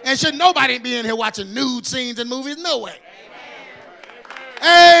 And should nobody be in here watching nude scenes in movies? No way.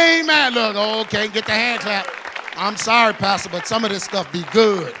 Amen. Look, okay, get the hand clap. I'm sorry, Pastor, but some of this stuff be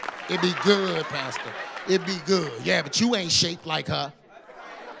good. It be good, Pastor. It be good. Yeah, but you ain't shaped like her.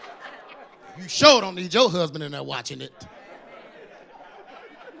 You sure don't need your husband in there watching it.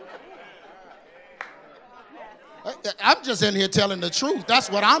 I'm just in here telling the truth. That's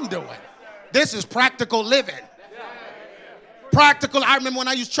what I'm doing. This is practical living. Practical. I remember when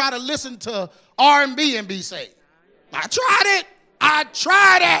I used to try to listen to R&B and be saved. I tried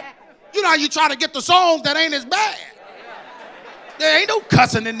it. You know how you try to get the songs that ain't as bad. There ain't no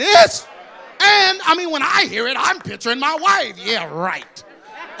cussing in this. And, I mean, when I hear it, I'm picturing my wife. Yeah, right.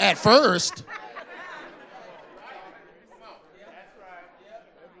 At first.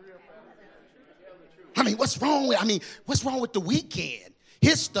 I mean, what's wrong with The Weeknd?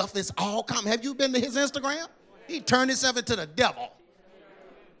 His stuff is all common. Have you been to his Instagram? He turned himself into the devil.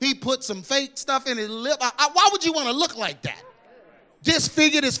 He put some fake stuff in his lip. Why would you want to look like that?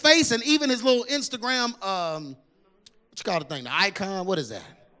 Disfigured his face, and even his little Instagram, what you call the thing, the icon, what is that?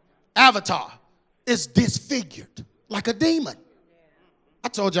 Avatar is disfigured like a demon. I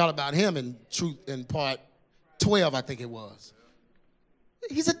told y'all about him in part 12, I think it was.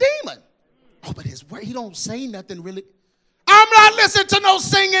 He's a demon. Oh, but his word, he don't say nothing really. I'm not listening to no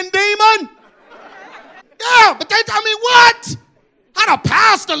singing demon. Yeah, but what? How the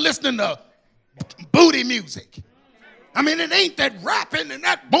pastor listening to booty music? I mean, it ain't that rapping and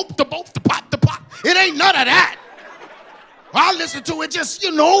that boop the boop the pop the pop. It ain't none of that. I listen to it just,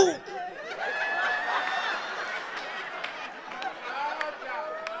 you know.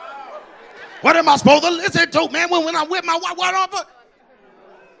 What am I supposed to listen to, man, when I'm with my wife?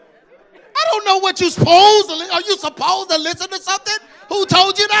 I don't know what you're supposed to listen. Are you supposed to listen to something? Who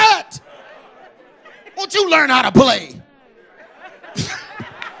told you that? Won't you learn how to play?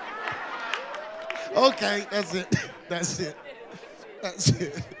 Okay, that's it. That's it. That's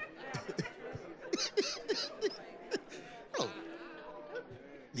it. Oh.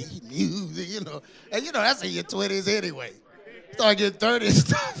 Need music, you know. And you know, that's in your 20s anyway. Start getting 30 and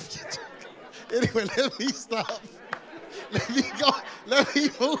stuff. Anyway, let me stop. Let me go. Let me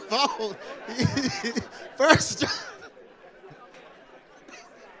move on. First,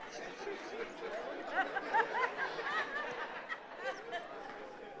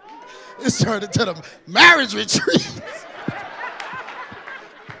 it's turned into the marriage retreat.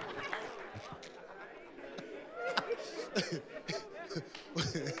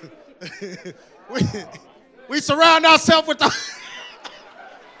 We surround ourselves with the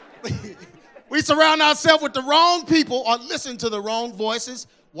we surround ourselves with the wrong people or listen to the wrong voices.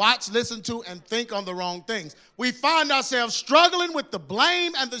 watch, listen to, and think on the wrong things. We find ourselves struggling with the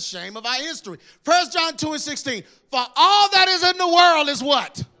blame and the shame of our history. 1 John 2:16, for all that is in the world is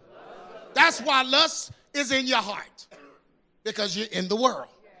what? That's why lust is in your heart, because you're in the world.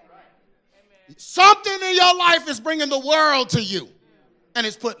 Something in your life is bringing the world to you, and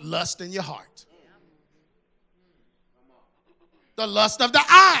it's put lust in your heart. The lust of the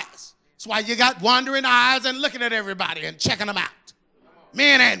eyes. That's why you got wandering eyes and looking at everybody and checking them out,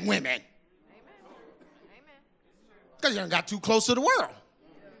 men and women, because you done got too close to the world.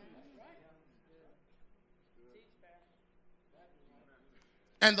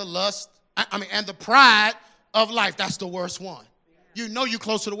 And the lust, and the pride of life, that's the worst one. You know you're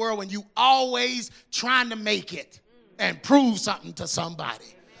close to the world when you always trying to make it and prove something to somebody.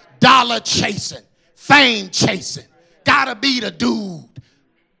 Dollar chasing, fame chasing, gotta be the dude.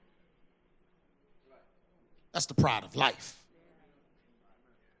 That's the pride of life.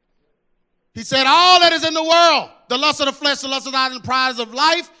 He said all that is in the world, the lust of the flesh, the lust of the eyes, and the pride of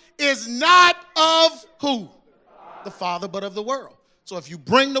life is not of who? The Father, but of the world. So if you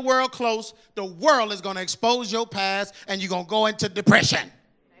bring the world close, the world is going to expose your past and you're going to go into depression.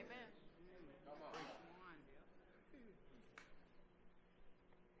 Amen.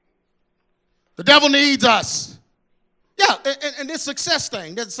 The devil needs us. Yeah, and this success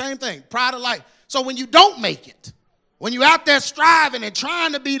thing, that's the same thing, pride of life. So when you don't make it, when you're out there striving and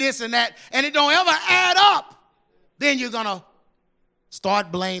trying to be this and that, and it don't ever add up, then you're going to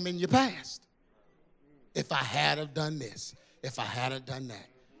start blaming your past. If I had have done this. If I hadn't done that.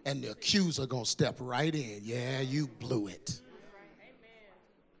 And the accuser going to step right in. Yeah, you blew it.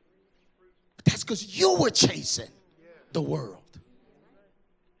 But that's because you were chasing the world.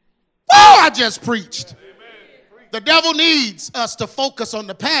 Oh, I just preached. The devil needs us to focus on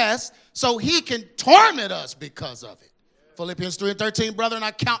the past so he can torment us because of it. Philippians 3:13, brethren,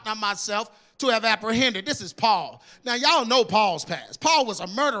 I count not myself to have apprehended. This is Paul. Now, y'all know Paul's past. Paul was a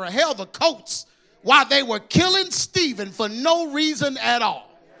murderer, held the coats while they were killing Stephen for no reason at all.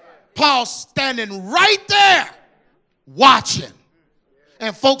 Paul standing right there watching.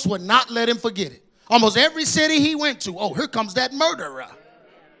 And folks would not let him forget it. Almost every city he went to, oh, here comes that murderer.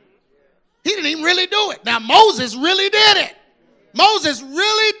 He didn't even really do it. Now, Moses really did it. Moses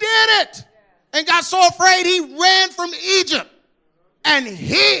really did it. And got so afraid he ran from Egypt and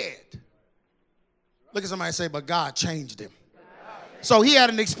hid. Look at somebody and say, but God changed him. So he had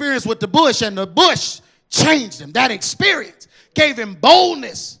an experience with the bush, and the bush changed him. That experience gave him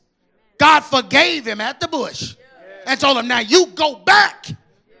boldness. God forgave him at the bush and told him, now you go back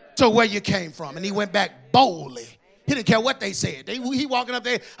to where you came from. And he went back boldly. He didn't care what they said. He walking up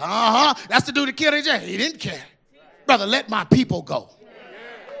there, that's the dude that killed his. He didn't care. Brother, let my people go.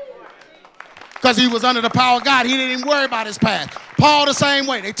 Because he was under the power of God. He didn't even worry about his past. Paul the same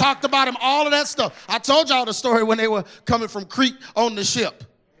way. They talked about him, all of that stuff. I told y'all the story when they were coming from Crete on the ship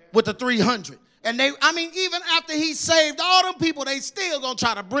with the 300. And even after he saved all them people, they still going to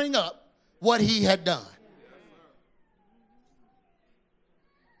try to bring up what he had done.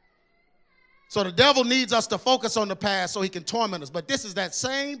 So the devil needs us to focus on the past so he can torment us. But this is that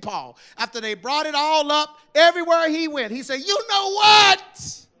same Paul. After they brought it all up, everywhere he went, he said, you know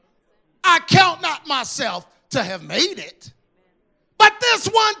what? I count not myself to have made it. But this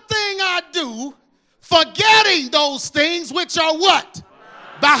one thing I do, forgetting those things which are what?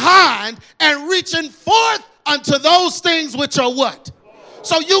 Behind, and reaching forth unto those things which are what?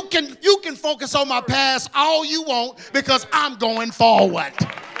 So you can focus on my past all you want because I'm going forward.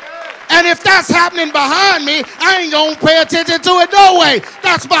 And if that's happening behind me, I ain't going to pay attention to it no way.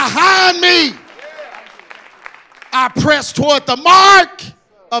 That's behind me. I press toward the mark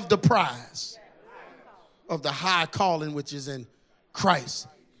of the prize of the high calling which is in Christ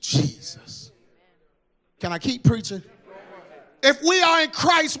Jesus. Can I keep preaching? If we are in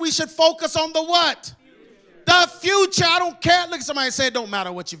Christ, we should focus on the what? The future. I don't care. Look at somebody and say, it don't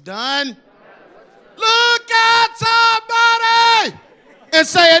matter what you've done. Look at somebody and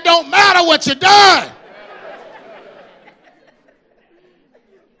say, it don't matter what you've done.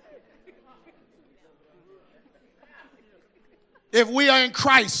 If we are in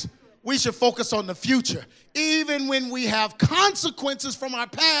Christ, we should focus on the future, even when we have consequences from our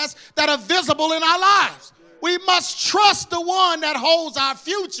past that are visible in our lives. We must trust the one that holds our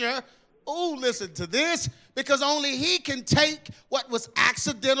future. Oh, listen to this, because only he can take what was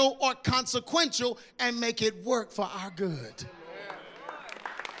accidental or consequential and make it work for our good.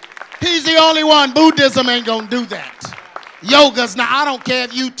 He's the only one. Buddhism ain't going to do that. Yoga's not. I don't care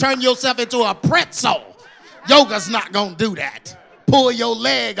if you turn yourself into a pretzel. Yoga's not going to do that. Pull your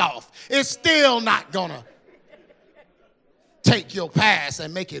leg off. It's still not going to take your past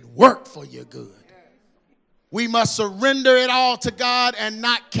and make it work for your good. We must surrender it all to God and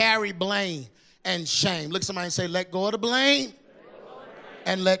not carry blame and shame. Look at somebody and say, let go of the blame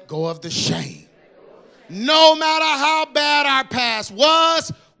and let go of the shame. No matter how bad our past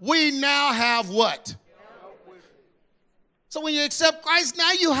was, we now have what? So when you accept Christ,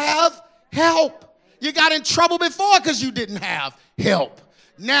 now you have help. You got in trouble before because you didn't have help.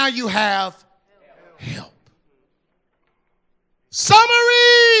 Now you have help.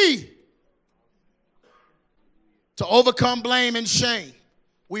 Summary. To overcome blame and shame,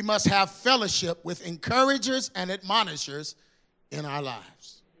 we must have fellowship with encouragers and admonishers in our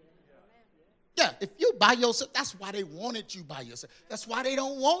lives. Yeah, if you by yourself, that's why they wanted you by yourself. That's why they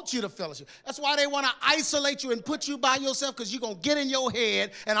don't want you to fellowship. That's why they want to isolate you and put you by yourself, because you're going to get in your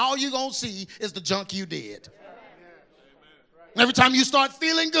head and all you're going to see is the junk you did. Every time you start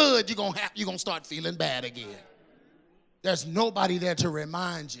feeling good, you're going to start feeling bad again. There's nobody there to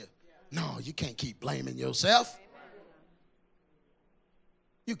remind you. No, you can't keep blaming yourself.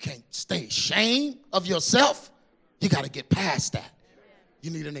 You can't stay ashamed of yourself. You got to get past that. You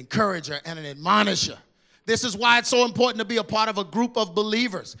need an encourager and an admonisher. This is why it's so important to be a part of a group of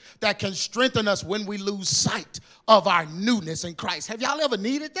believers that can strengthen us when we lose sight of our newness in Christ. Have y'all ever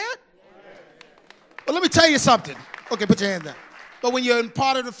needed that? Well, let me tell you something. Okay, put your hand down. But when you're in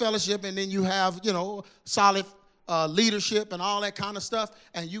part of the fellowship and then you have, solid leadership and all that kind of stuff,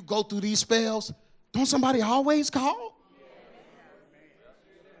 and you go through these spells, don't somebody always call?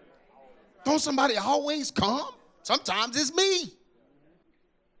 Don't somebody always come? Sometimes it's me.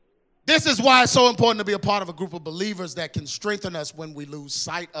 This is why it's so important to be a part of a group of believers that can strengthen us when we lose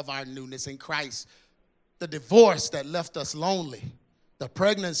sight of our newness in Christ. The divorce that left us lonely, the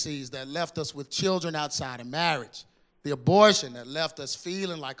pregnancies that left us with children outside of marriage, the abortion that left us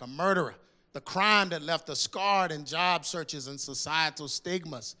feeling like a murderer, the crime that left us scarred in job searches and societal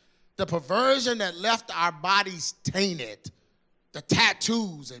stigmas, the perversion that left our bodies tainted, the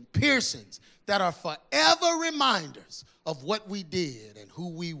tattoos and piercings that are forever reminders of what we did and who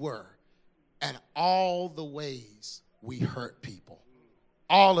we were, and all the ways we hurt people.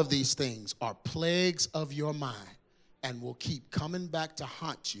 All of these things are plagues of your mind and will keep coming back to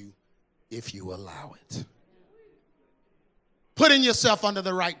haunt you if you allow it. Putting yourself under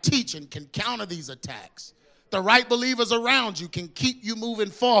the right teaching can counter these attacks. The right believers around you can keep you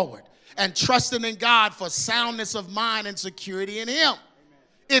moving forward and trusting in God for soundness of mind and security in Him.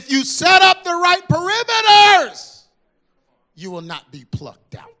 If you set up the right perimeters, you will not be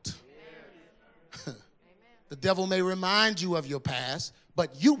plucked out. The devil may remind you of your past,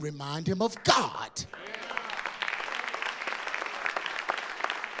 but you remind him of God.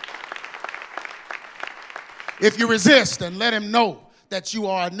 If you resist and let him know that you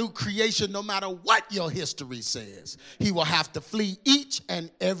are a new creation, no matter what your history says, he will have to flee each and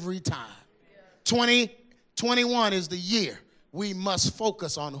every time. 2021 is the year we must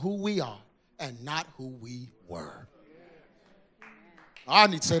focus on who we are and not who we were. I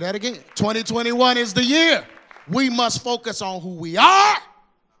need to say that again. 2021 is the year we must focus on who we are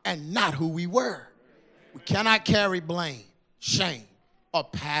and not who we were. We cannot carry blame, shame, or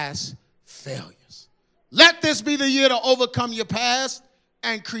past failures. Let this be the year to overcome your past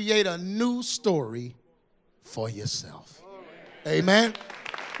and create a new story for yourself. Amen.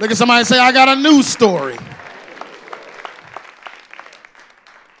 Look at somebody and say, I got a new story.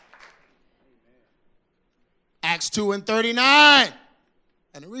 Acts 2:39.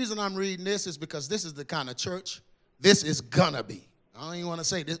 And the reason I'm reading this is because this is the kind of church this is gonna be. I don't even want to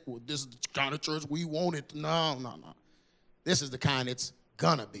say this is the kind of church we want it. No. This is the kind it's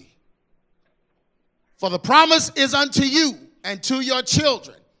gonna be. For the promise is unto you and to your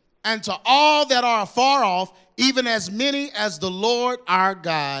children and to all that are afar off, even as many as the Lord our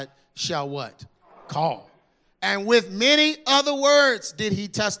God shall what? Call. And with many other words did he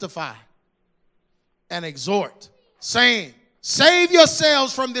testify and exhort, saying, save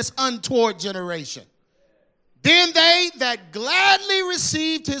yourselves from this untoward generation. Then they that gladly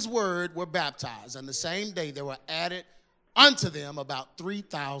received his word were baptized, and the same day there were added unto them about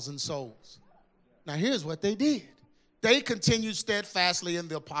 3,000 souls. Now here's what they did. They continued steadfastly in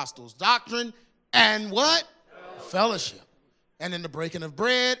the apostles' doctrine and what? Fellowship. And in the breaking of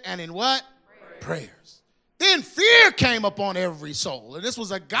bread and in what? Prayers. Then fear came upon every soul. And this was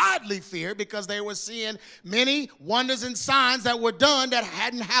a godly fear because they were seeing many wonders and signs that were done that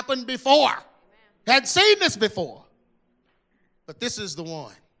hadn't happened before. Hadn't seen this before. But this is the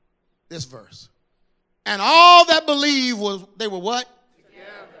one, this verse. And all that believed they were what?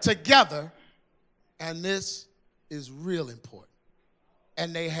 Together. And this is real important.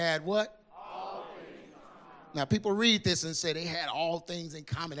 And they had what? Now, people read this and say they had all things in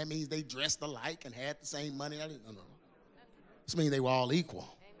common. That means they dressed alike and had the same money. No. This means they were all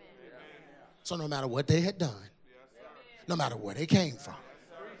equal. So no matter what they had done, no matter where they came from,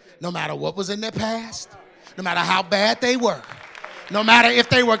 no matter what was in their past, no matter how bad they were, no matter if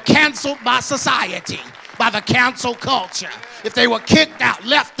they were canceled by society, by the cancel culture, if they were kicked out,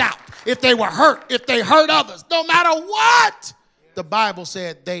 left out, if they were hurt, if they hurt others, no matter what, the Bible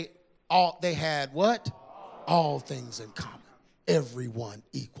said they had what? All things in common. Everyone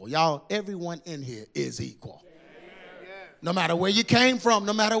equal. Y'all, everyone in here is equal. No matter where you came from,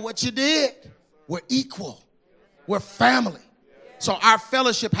 no matter what you did, we're equal. We're family. So our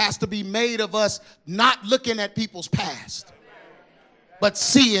fellowship has to be made of us not looking at people's past, but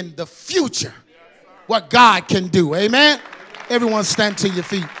seeing the future, what God can do. Amen? Everyone stand to your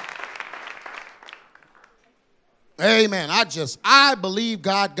feet. Amen. I believe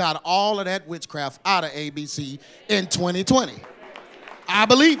God got all of that witchcraft out of ABC in 2020. I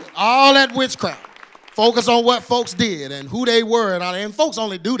believe it. All that witchcraft. Focus on what folks did and who they were. And folks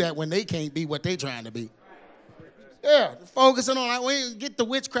only do that when they can't be what they're trying to be. Yeah, focusing on that. We get the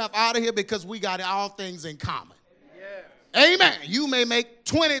witchcraft out of here because we got all things in common. Yeah. Amen. You may make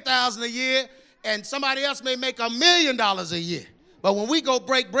 $20,000 a year and somebody else may make $1 million a year. But when we go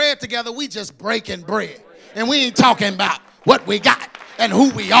break bread together, we just breaking bread. And we ain't talking about what we got and who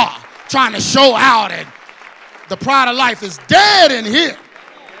we are, trying to show out. And the pride of life is dead in here.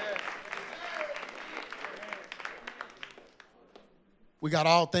 We got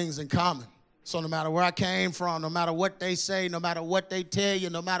all things in common. So no matter where I came from, no matter what they say, no matter what they tell you,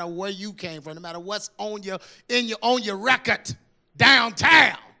 no matter where you came from, no matter what's on your record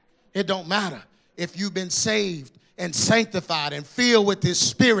downtown, it don't matter. If you've been saved and sanctified and filled with His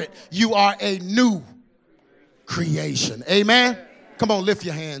Spirit, you are a new creation. Amen? Come on, lift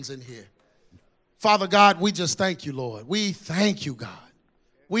your hands in here. Father God, we just thank you, Lord. We thank you, God.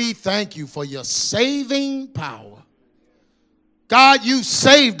 We thank you for your saving power. God, you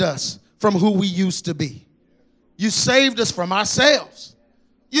saved us from who we used to be. You saved us from ourselves.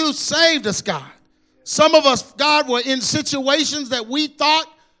 You saved us, God. Some of us, God, were in situations that we thought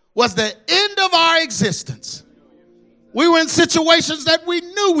was the end of our existence. We were in situations that we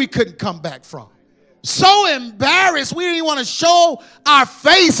knew we couldn't come back from. So embarrassed, we didn't want to show our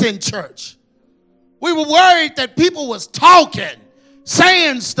face in church. We were worried that people was talking,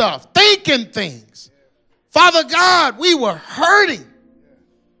 saying stuff, thinking things. Father God, we were hurting.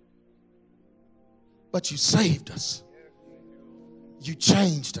 But you saved us. You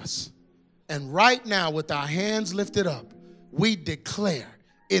changed us. And right now, with our hands lifted up, we declare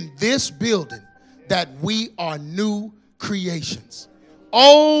in this building that we are new creations.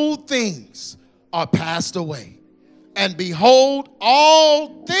 Old things are passed away. And behold,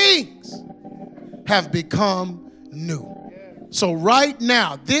 all things have become new. So right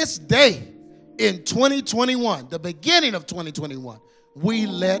now, this day in 2021, the beginning of 2021, we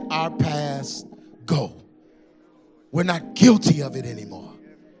let our past go. We're not guilty of it anymore.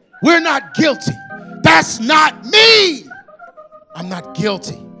 We're not guilty. That's not me. I'm not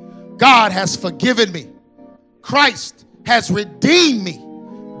guilty. God has forgiven me. Christ has redeemed me.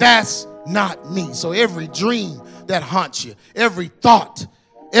 That's not me. So every dream that haunts you, every thought,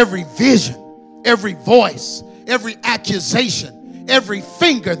 every vision, every voice, every accusation, every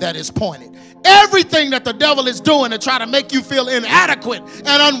finger that is pointed, everything that the devil is doing to try to make you feel inadequate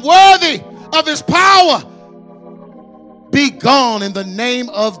and unworthy of his power, be gone in the name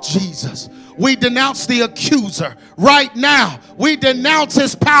of Jesus. We denounce the accuser right now. We denounce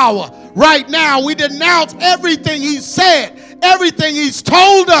his power right now. We denounce everything he said, everything he's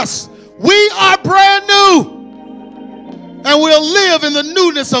told us. We are brand new and we'll live in the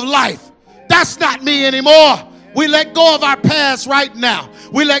newness of life. That's not me anymore. We let go of our past right now.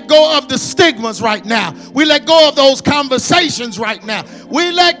 We let go of the stigmas right now. We let go of those conversations right now.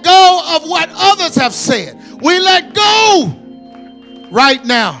 We let go of what others have said. We let go right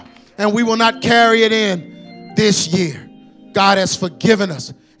now. And we will not carry it in this year. God has forgiven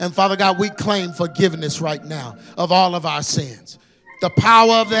us. And Father God, we claim forgiveness right now of all of our sins. The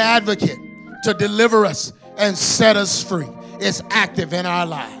power of the advocate to deliver us and set us free is active in our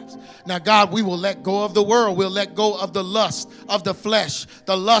lives. Now, God, we will let go of the world. We'll let go of the lust of the flesh,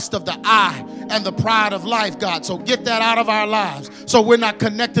 the lust of the eye, and the pride of life, God. So get that out of our lives so we're not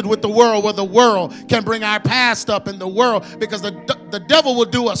connected with the world where the world can bring our past up in the world, because the devil will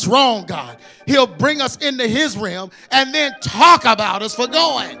do us wrong, God. He'll bring us into his realm and then talk about us for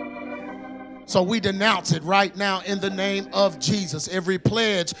going. So we denounce it right now in the name of Jesus. Every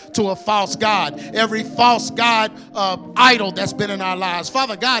pledge to a false god, every false god idol that's been in our lives.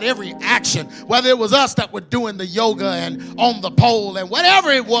 Father God, every action, whether it was us that were doing the yoga and on the pole and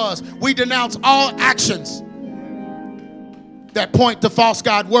whatever it was, we denounce all actions that point to false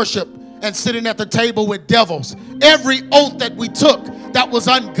god worship and sitting at the table with devils. Every oath that we took that was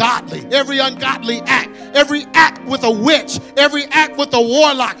ungodly, every ungodly act, every act with a witch, every act with a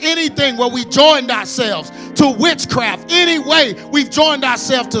warlock, anything where we joined ourselves to witchcraft, any way we've joined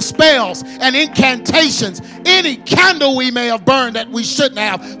ourselves to spells and incantations, any candle we may have burned that we shouldn't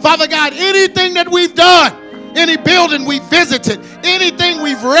have. Father God, anything that we've done, any building we visited, anything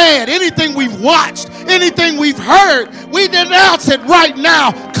we've read, anything we've watched, anything we've heard, we denounce it right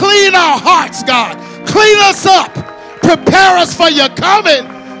now. Clean our hearts, God. Clean us up. Prepare us for your coming.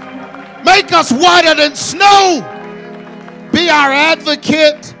 Make us whiter than snow. Be our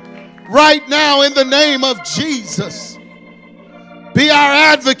advocate right now in the name of Jesus. Be our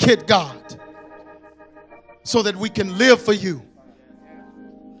advocate, God, so that we can live for you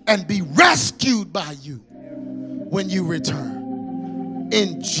and be rescued by you when you return.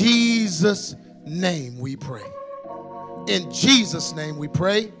 In Jesus' name we pray. In Jesus' name we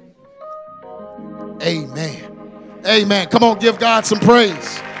pray. Amen. Amen. Come on, give God some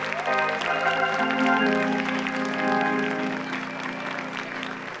praise.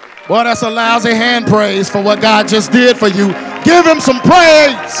 Boy, that's a lousy hand praise for what God just did for you. Give him some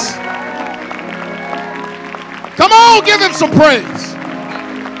praise. Come on, give him some praise.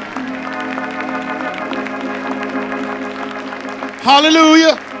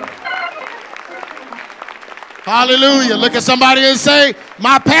 Hallelujah. Hallelujah. Look at somebody and say,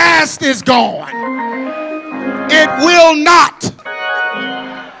 my past is gone. It will not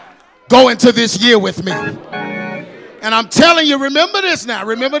go into this year with me. And I'm telling you, remember this now.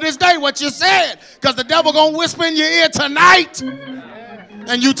 Remember this day, what you said. Because the devil going to whisper in your ear tonight.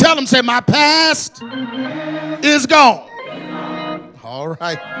 And you tell him, say, my past is gone. All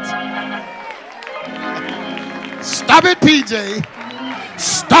right. Stop it, PJ.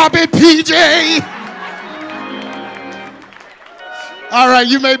 Stop it, PJ. All right,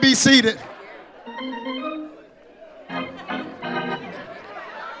 you may be seated.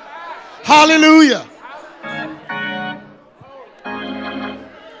 Hallelujah.